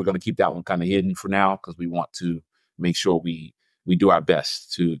that. We're going to keep that one kind of hidden for now because we want to make sure we do our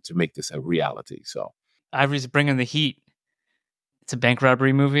best to make this a reality. So Ivory's bringing the heat. It's a bank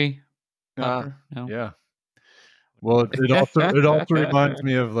robbery movie. No? Yeah. Well, it also reminds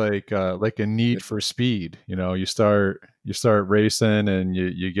me of like a Need for Speed. You start racing and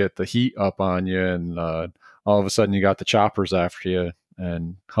you get the heat up on you, and all of a sudden you got the choppers after you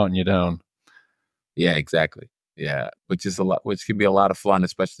and hunting you down. Yeah, exactly. Yeah, which can be a lot of fun,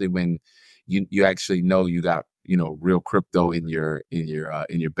 especially when you actually know you got real crypto in your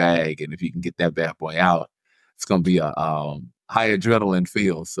bag, and if you can get that bad boy out, it's gonna be a high adrenaline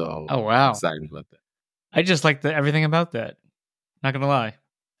feel. So oh wow, I'm excited about that. I just like everything about that. Not gonna lie,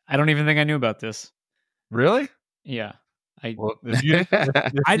 I don't even think I knew about this. Really? Yeah. Well, if you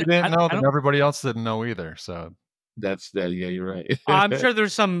didn't know, then everybody else didn't know either. So that's that. Yeah, you're right. I'm sure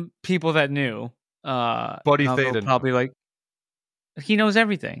there's some people that knew. Buddy Theta probably like he knows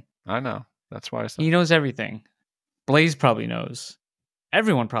everything. I know. That's why I said he knows everything. Blaze probably knows.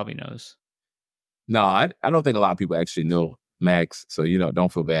 Everyone probably knows. No, I don't think a lot of people actually know Max. So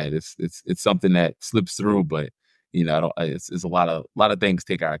don't feel bad. It's something that slips through, but it's a lot of things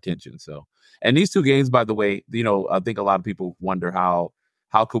take our attention. So, and these two games, by the way, I think a lot of people wonder how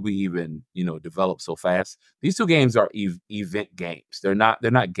could we even develop so fast. These two games are event games. They're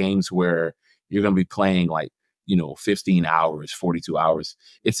not games where you're going to be playing like 15 hours, 42 hours.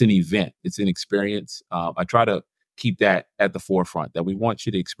 It's an event. It's an experience. I try to keep that at the forefront, that we want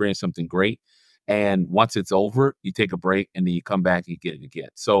you to experience something great. And once it's over, you take a break and then you come back and you get it again.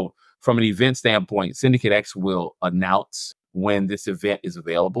 So from an event standpoint, Syndicate X will announce when this event is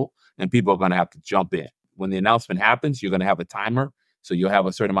available, and people are going to have to jump in. When the announcement happens, you're going to have a timer. So you'll have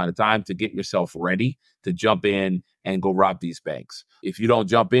a certain amount of time to get yourself ready to jump in and go rob these banks. If you don't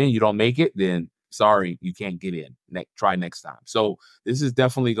jump in, you don't make it, then sorry, you can't get in. Try next time. So this is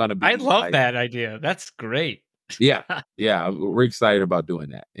definitely going to be. I love that idea. That's great. Yeah, we're excited about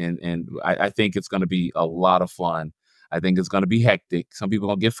doing that, and I think it's going to be a lot of fun. I think it's going to be hectic. Some people are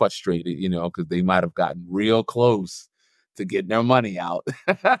going to get frustrated, because they might have gotten real close to getting their money out.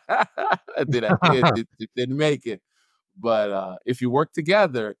 It didn't make it. But if you work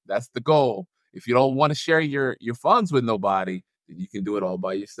together, that's the goal. If you don't want to share your funds with nobody, then you can do it all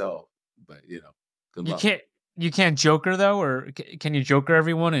by yourself. But good luck. You can't joker though, or can you joker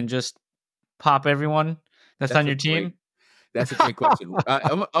everyone and just pop everyone that's on your team? That's a great question.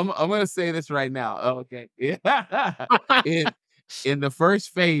 I'm going to say this right now. Okay. In the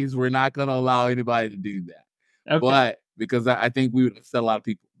first phase, we're not going to allow anybody to do that. Okay. But because I think we would upset a lot of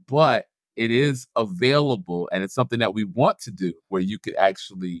people. But it is available, and it's something that we want to do, where you could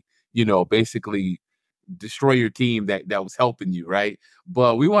actually, basically destroy your team that was helping you, right?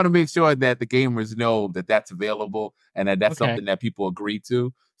 But we want to make sure that the gamers know that that's available and that's something that people agree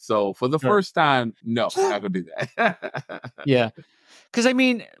to. So for the first time, no, we're not gonna do that. Yeah, because I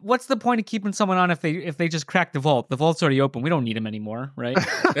mean, what's the point of keeping someone on if they just crack the vault? The vault's already open. We don't need him anymore, right?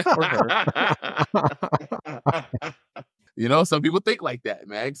 Some people think like that,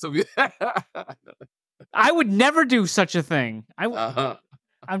 man. I would never do such a thing.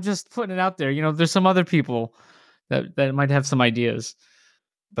 I'm just putting it out there. There's some other people that might have some ideas.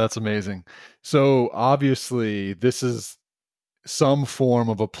 That's amazing. So obviously, this is some form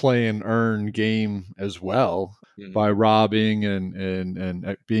of a play and earn game as well, by robbing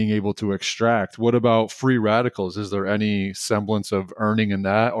and being able to extract. What about free radicals? Is there any semblance of earning in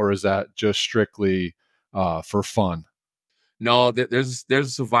that, or is that just strictly for fun? No, there's a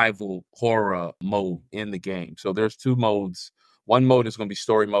survival horror mode in the game. So there's two modes. One mode is going to be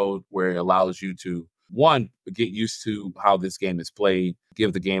story mode, where it allows you to, one, get used to how this game is played,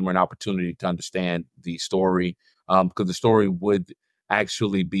 give the gamer an opportunity to understand the story, because the story would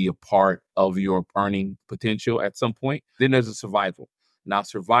actually be a part of your earning potential at some point. Then there's a survival. Now,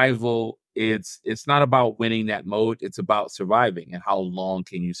 survival, it's not about winning that mode. It's about surviving and how long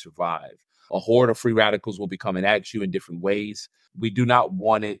can you survive. A horde of free radicals will be coming at you in different ways. We do not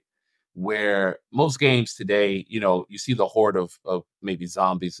want it where most games today, you see the horde of maybe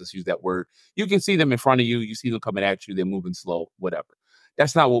zombies, let's use that word. You can see them in front of you. You see them coming at you. They're moving slow, whatever.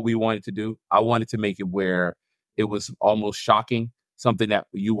 That's not what we wanted to do. I wanted to make it where it was almost shocking, something that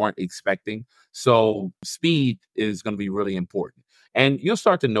you weren't expecting. So speed is going to be really important. And you'll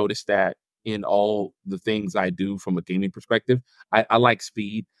start to notice that in all the things I do from a gaming perspective. I like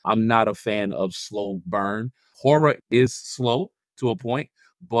speed. I'm not a fan of slow burn. Horror is slow to a point,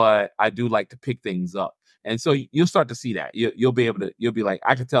 but I do like to pick things up. And so you'll start to see that. You'll be like,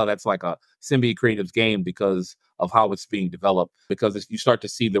 I can tell that's like a Symbian Creatives game because of how it's being developed, because you start to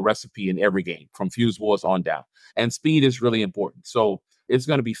see the recipe in every game from Fuse Wars on down. And speed is really important. So it's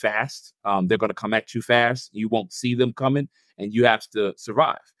going to be fast. They're going to come at you fast. You won't see them coming, and you have to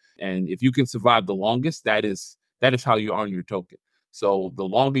survive. And if you can survive the longest, that is how you earn your token. So the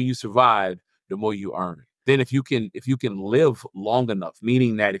longer you survive, the more you earn. Then if you can live long enough,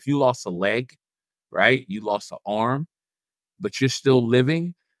 meaning that if you lost a leg, right, you lost an arm, but you're still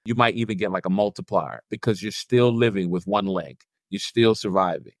living, you might even get like a multiplier because you're still living with one leg. You're still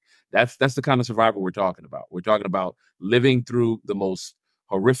surviving. That's the kind of survival we're talking about. We're talking about living through the most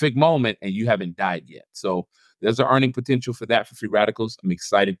horrific moment and you haven't died yet. So there's an earning potential for that for free radicals. I'm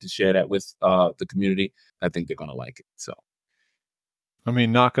excited to share that with the community. I think they're going to like it. So, I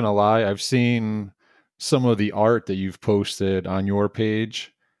mean, not going to lie, I've seen some of the art that you've posted on your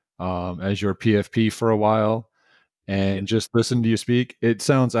page as your PFP for a while, and just listen to you speak. It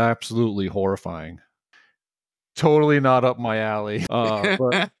sounds absolutely horrifying. Totally not up my alley.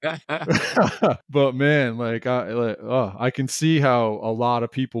 But but man, I can see how a lot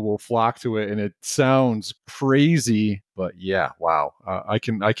of people will flock to it, and it sounds crazy. But yeah, wow.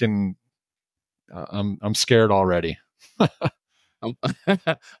 I'm scared already. I'm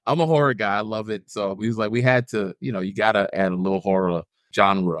I'm a horror guy. I love it. So we was like, we had to, you gotta add a little horror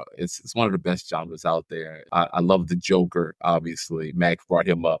genre. It's one of the best genres out there. I love the Joker, obviously. Max brought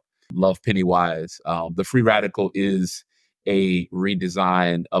him up. Love Pennywise. The Free Radical is a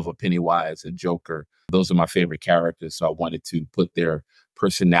redesign of a Pennywise and Joker. Those are my favorite characters. So I wanted to put their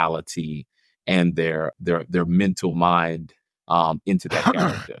personality and their mental mind into that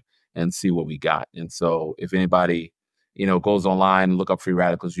character and see what we got. And so if anybody goes online and look up Free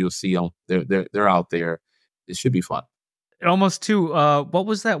Radicals, you'll see them. They're out there. It should be fun. Almost too. What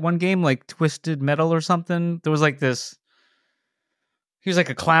was that one game, like Twisted Metal or something? There was like this. He was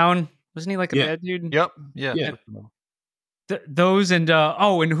like a clown, wasn't he? Like a bad dude. Yep. Yeah. Those and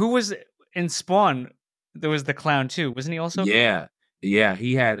and who was in Spawn? There was the clown too, wasn't he also? Yeah.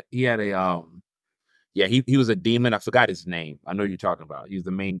 He had a he was a demon. I forgot his name. I know you're talking about. He's the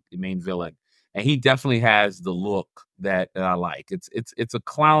main villain. And he definitely has the look that I like. It's a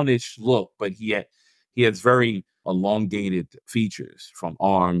clownish look, but he has very elongated features from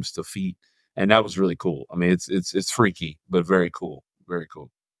arms to feet, and that was really cool. I mean, it's freaky, but very cool, very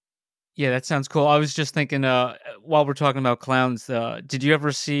cool. Yeah, that sounds cool. I was just thinking, while we're talking about clowns, did you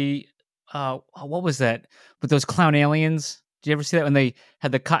ever see, what was that with those clown aliens? Did you ever see that when they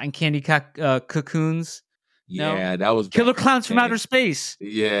had the cotton candy cocoons? Yeah, that was Killer Clowns from Outer Space.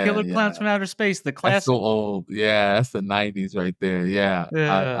 Yeah, Killer Clowns from Outer Space. The classic. That's so old. Yeah, that's the 90s right there. Yeah.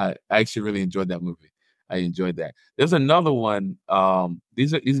 I actually really enjoyed that movie. I enjoyed that. There's another one.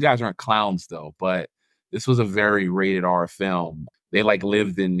 These guys aren't clowns though, but this was a very rated R film. They like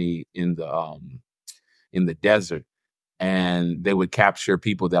lived in the desert, and they would capture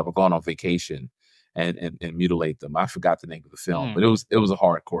people that were going on vacation and mutilate them. I forgot the name of the film, but it was a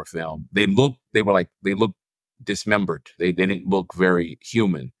hardcore film. They looked dismembered. They didn't look very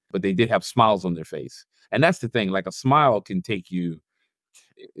human, but they did have smiles on their face. And that's the thing, like a smile can take you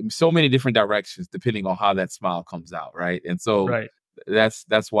in so many different directions depending on how that smile comes out, right? And so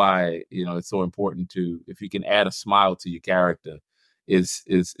that's why, it's so important to, if you can add a smile to your character, is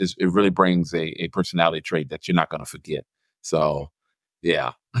it really brings a personality trait that you're not going to forget. So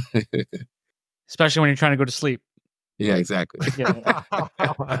yeah. Especially when you're trying to go to sleep. Yeah, exactly. Yeah.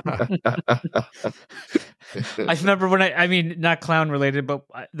 I remember when I mean, not clown related, but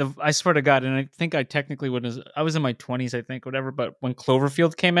I swear to God, and I think I technically I was in my 20s, I think, whatever. But when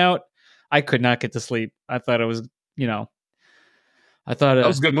Cloverfield came out, I could not get to sleep. I thought it was, I thought that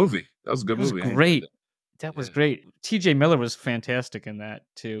was a good movie. That was a good movie. It was great. That was great. TJ Miller was fantastic in that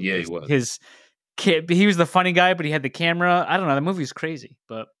too. Yeah, he was. His kid, he was the funny guy, but he had the camera. I don't know. The movie's crazy,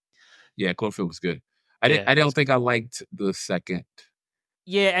 but yeah, Cloverfield was good. I don't think I liked the second.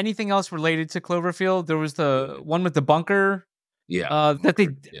 Yeah, anything else related to Cloverfield? There was the one with the bunker. Yeah, that they.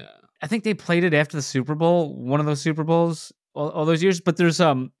 yeah. I think they played it after the Super Bowl, one of those Super Bowls, all those years. But there's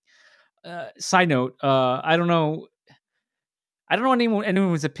side note. I don't know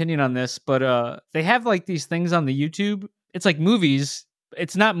anyone's opinion on this, but they have like these things on the YouTube. It's like movies.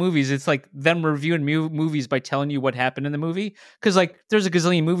 It's not movies. It's like them reviewing movies by telling you what happened in the movie. Because like there's a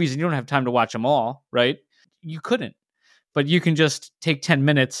gazillion movies and you don't have time to watch them all, right? You couldn't, but you can just take 10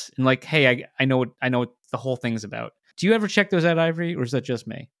 minutes and like, hey, I know what the whole thing's about. Do you ever check those out, Ivory, or is that just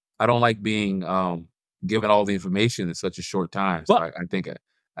me? I don't like being given all the information in such a short time. So I think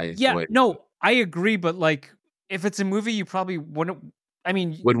I enjoy it. No, I agree, but like if it's a movie you probably wouldn't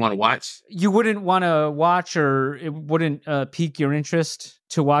want to watch. You wouldn't want to watch, or it wouldn't pique your interest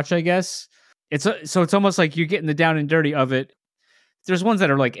to watch, I guess. So it's almost like you're getting the down and dirty of it. There's ones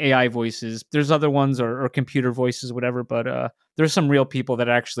that are like AI voices. There's other ones or computer voices, whatever. But there's some real people that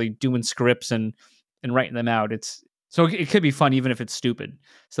are actually doing scripts and writing them out. So it could be fun even if it's stupid.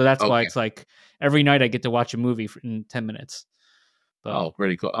 So that's why it's like every night I get to watch a movie in 10 minutes. But,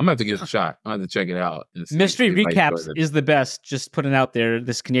 pretty cool. I'm going to have to give it a shot. I'm going to check it out. Mystery Recaps is the best. Just putting out there,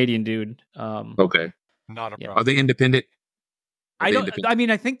 this Canadian dude. Okay. Not a problem. Are they independent? I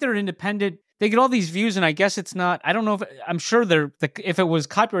think they're independent. They get all these views, and I guess it's not. I don't know I'm sure if it was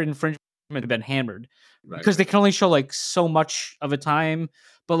copyright infringement, it would have been hammered because they can only show like so much of a time.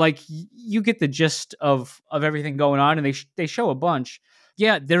 But like you get the gist of everything going on, and they show a bunch.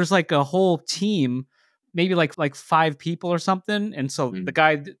 Yeah, there's like a whole team, maybe like 5 people or something. And so you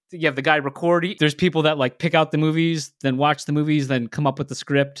have the guy recording. There's people that like pick out the movies, then watch the movies, then come up with the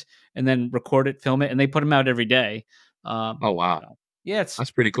script, and then record it, film it, and they put them out every day. Oh wow, yeah,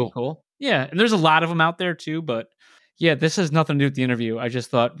 that's pretty cool. Yeah, and there's a lot of them out there too. But yeah, this has nothing to do with the interview. I just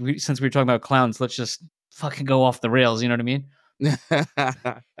thought since we were talking about clowns, let's just fucking go off the rails. You know what I mean? I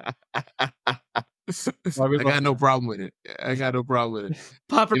got no problem with it.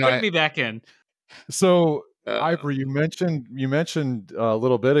 Popper, bring me back in. So, Ivory, you mentioned a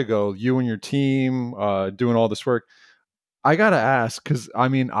little bit ago you and your team doing all this work. I gotta ask because I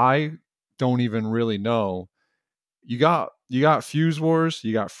don't even really know. You got Fuse Wars,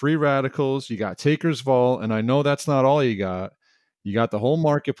 you got Free Radicals, you got Taker's Vault, and I know that's not all you got. You got the whole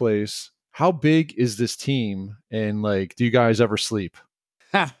marketplace. How big is this team? And like, do you guys ever sleep?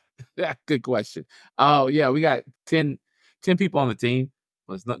 Good question. Oh yeah, we got 10 people on the team.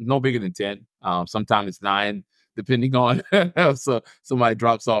 Well, it's no bigger than 10. Sometimes it's 9, depending on so somebody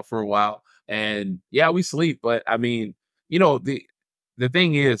drops off for a while. And yeah, we sleep. But I mean, the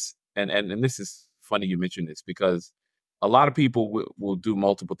thing is, and this is funny you mentioned this because a lot of people will do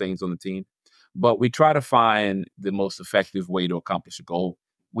multiple things on the team, but we try to find the most effective way to accomplish a goal.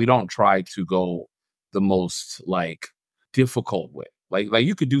 We don't try to go the most like difficult way. Like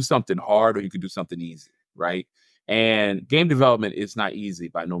you could do something hard or you could do something easy, right? And game development is not easy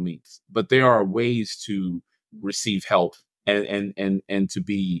by no means, but there are ways to receive help and to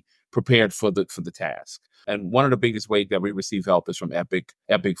be prepared for the task. And one of the biggest ways that we receive help is from Epic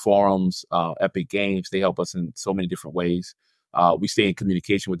forums, Epic Games. They help us in so many different ways. We stay in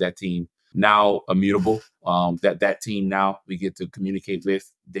communication with that team. Now Immutable, that team now we get to communicate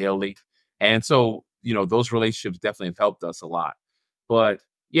with daily. And so, those relationships definitely have helped us a lot. But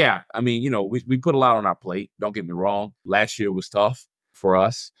yeah, I mean, we put a lot on our plate. Don't get me wrong. Last year was tough for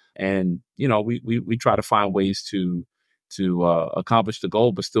us. And, we try to find ways to accomplish the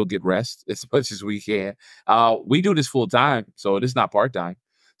goal, but still get rest as much as we can. We do this full time, so it is not part time.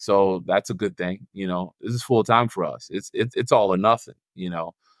 So that's a good thing. This is full time for us. It's all or nothing.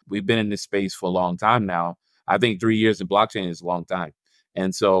 We've been in this space for a long time now. I think 3 years in blockchain is a long time.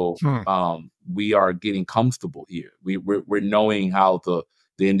 And so we are getting comfortable here. We're knowing how the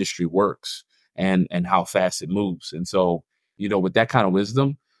industry works and how fast it moves. And so, with that kind of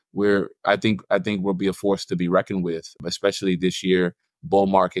wisdom, I think we'll be a force to be reckoned with, especially this year, bull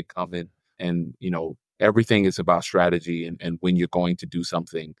market coming. And, everything is about strategy and when you're going to do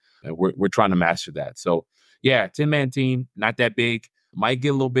something. And we're trying to master that. So yeah, 10-man team, not that big, might get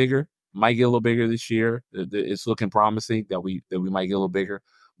a little bigger. This year. It's looking promising that we might get a little bigger,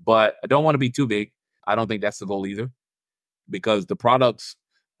 but I don't want to be too big. I don't think that's the goal either, because the products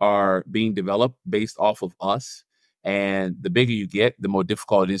are being developed based off of us. And the bigger you get, the more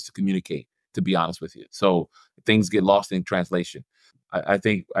difficult it is to communicate, to be honest with you. So things get lost in translation. I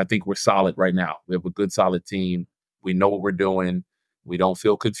think we're solid right now. We have a good, solid team. We know what we're doing. We don't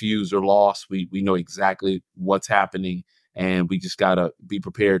feel confused or lost. We know exactly what's happening, and we just gotta be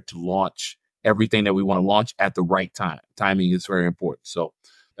prepared to launch everything that we want to launch at the right time. Timing is very important. So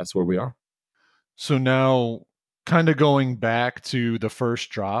that's where we are. So now, kind of going back to the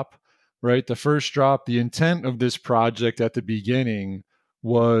first drop, right? The first drop, the intent of this project at the beginning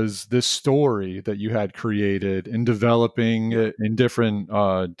was this story that you had created and developing it in different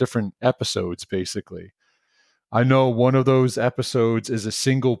episodes, basically. I know one of those episodes is a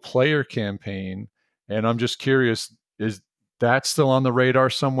single player campaign, and I'm just curious, is that still on the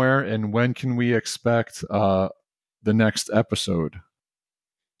radar somewhere? And when can we expect the next episode?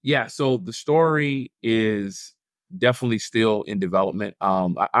 Yeah, so the story is definitely still in development.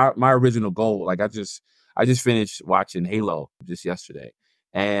 My original goal, like I just finished watching Halo just yesterday,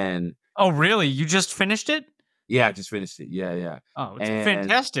 and Oh, really? You just finished it? yeah, I just finished it. Yeah, yeah, Oh, it's and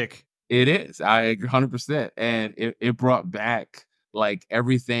fantastic. it is. I agree 100%, and it brought back like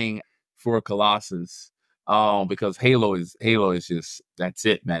everything for Colossus. Because Halo is just that's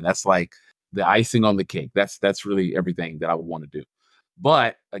it, man. That's like the icing on the cake. That's really everything that I would want to do.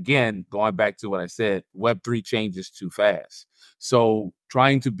 But again, going back to what I said, Web3 changes too fast. So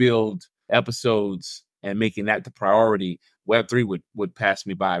trying to build episodes and making that the priority, Web3 would pass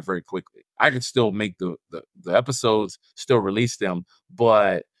me by very quickly. I could still make the episodes, still release them,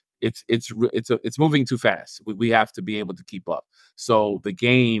 but it's moving too fast. We have to be able to keep up. So the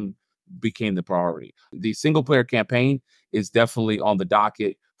game became the priority. The single player campaign is definitely on the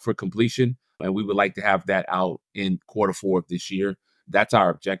docket for completion, and we would like to have that out in Q4 of this year. That's our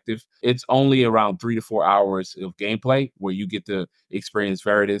objective. It's only around 3 to 4 hours of gameplay where you get to experience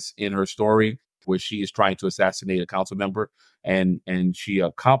Veritas in her story, where she is trying to assassinate a council member, and she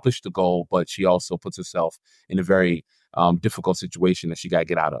accomplished the goal, but she also puts herself in a very difficult situation that she got to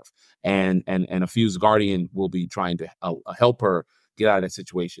get out of. And a fused guardian will be trying to help her get out of that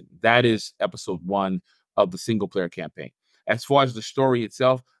situation. That is episode 1 of the single player campaign. As far as the story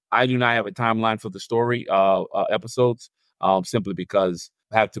itself, I do not have a timeline for the story episodes, simply because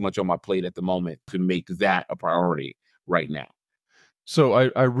I have too much on my plate at the moment to make that a priority right now. So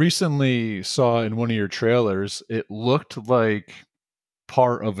I recently saw in one of your trailers, it looked like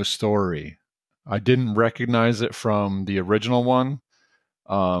part of a story. I didn't recognize it from the original one.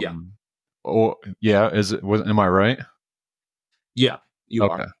 Yeah. Oh, yeah. Am I right? Yeah, you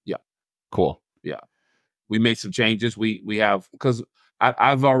Okay. are. Yeah. Cool. Yeah. We made some changes. We have, because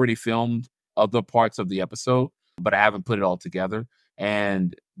I've already filmed other parts of the episode, but I haven't put it all together.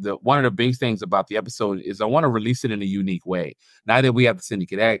 And one of the big things about the episode is I want to release it in a unique way. Now that we have the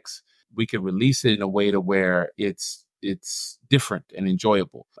Syndicate X, we can release it in a way to where it's different and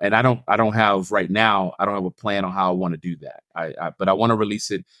enjoyable. And I don't have right now, I don't have a plan on how I want to do that. But I want to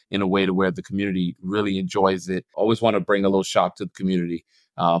release it in a way to where the community really enjoys it. Always want to bring a little shock to the community,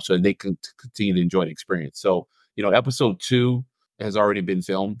 so they can continue to enjoy the experience. So, episode 2 has already been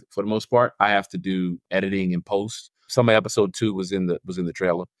filmed for the most part. I have to do editing and post. Some of episode 2 was in the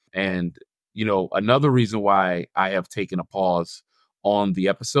trailer. And, another reason why I have taken a pause on the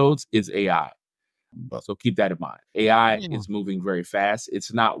episodes is AI. So keep that in mind. AI is moving very fast.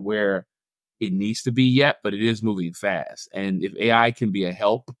 It's not where it needs to be yet, but it is moving fast. And if AI can be a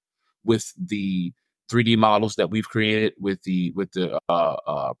help with the 3D models that we've created, with the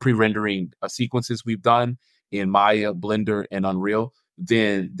pre-rendering sequences we've done in Maya, Blender, and Unreal,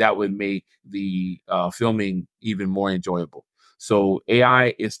 then that would make the filming even more enjoyable. So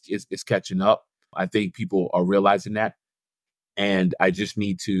AI is catching up. I think people are realizing that, and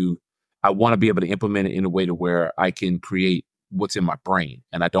I want to be able to implement it in a way to where I can create what's in my brain,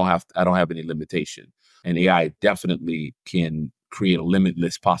 and I don't have any limitation. And AI definitely can create a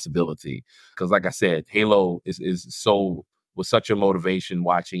limitless possibility, because like I said, Halo was such a motivation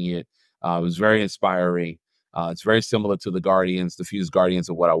watching it. It was very inspiring. It's very similar to the Fused Guardians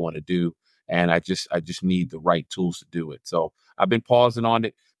of what I want to do, and I just need the right tools to do it. So I've been pausing on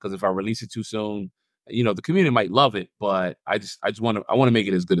it, because if I release it too soon, the community might love it, but I want to make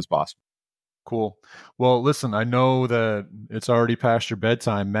it as good as possible. Cool. Well, listen, I know that it's already past your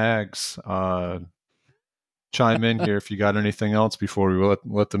bedtime, Mags. Chime in here if you got anything else before we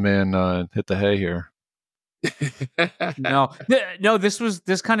let the man hit the hay here. No,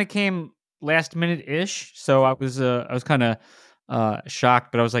 this kind of came last minute ish, so I was kind of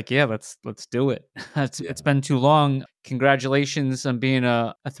shocked, but I was like, yeah, let's do it. It's been too long. Congratulations on being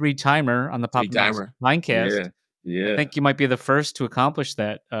a 3-timer on the Papa Max Pinecast. Yeah. I think you might be the first to accomplish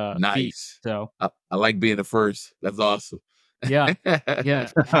that. Nice. Feat, so I like being the first. That's awesome. Yeah.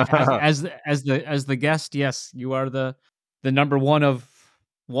 As the guest, yes, you are the number one of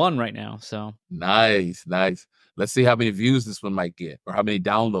one right now. So nice. let's see how many views this one might get or how many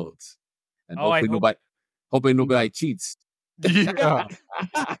downloads. And hopefully nobody cheats. Yeah.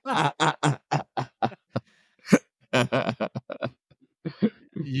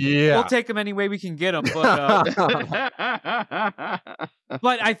 Yeah. We'll take them any way we can get them.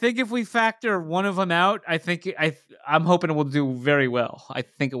 But I think if we factor one of them out, I'm hoping it will do very well. I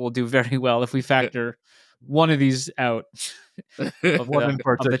think it will do very well if we factor one of these out. Of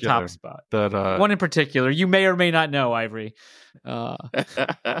the top spot. One in particular. You may or may not know, Ivory.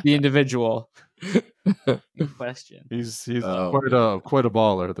 The individual in question. He's quite a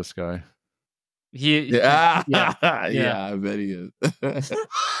baller, this guy. Yeah, I bet he is.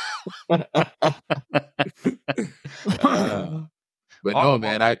 But no,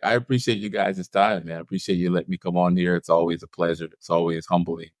 man, I appreciate you guys' time, man. I appreciate you letting me come on here. It's always a pleasure. It's always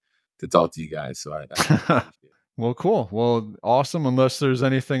humbling to talk to you guys. So I appreciate it. Well, cool. Well, awesome. Unless there's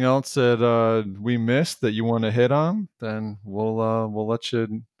anything else that we missed that you want to hit on, then we'll let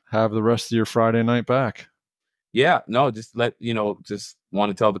you have the rest of your Friday night back. Yeah, no, just want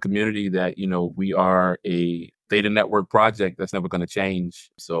to tell the community that, we are a Theta Network project that's never going to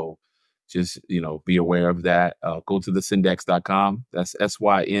change. So just, be aware of that. Go to the syndex.com. That's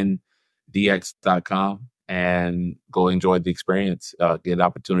SYNDX.com and go enjoy the experience. Get an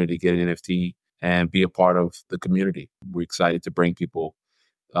opportunity to get an NFT and be a part of the community. We're excited to bring people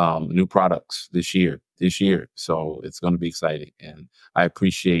new products this year. So it's going to be exciting. And I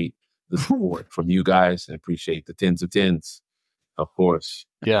appreciate the support from you guys and appreciate the tens of tens, of course.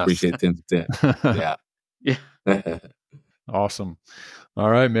 Yeah. Appreciate tens of tens. Yeah. Yeah. Awesome. All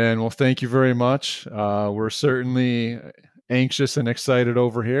right, man. Well, thank you very much. We're certainly anxious and excited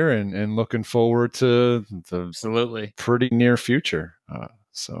over here and looking forward to the absolutely pretty near future.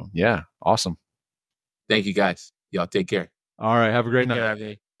 So yeah, awesome. Thank you guys. Y'all take care. All right. Have a great night.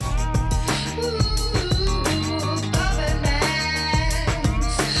 Yeah,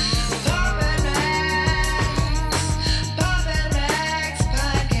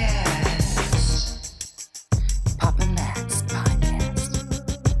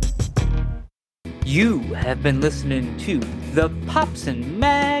 You have been listening to the Pops and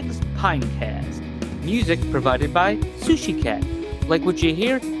Mags Pinecast. Music provided by Sushi Cat. Like what you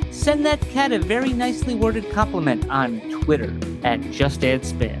hear? Send that cat a very nicely worded compliment on Twitter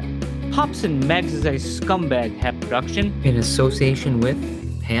 @JustAddSpam. Pops and Mags is a Scumbag Hat production in association with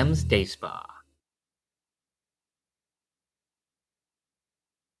Pam's Day Spa.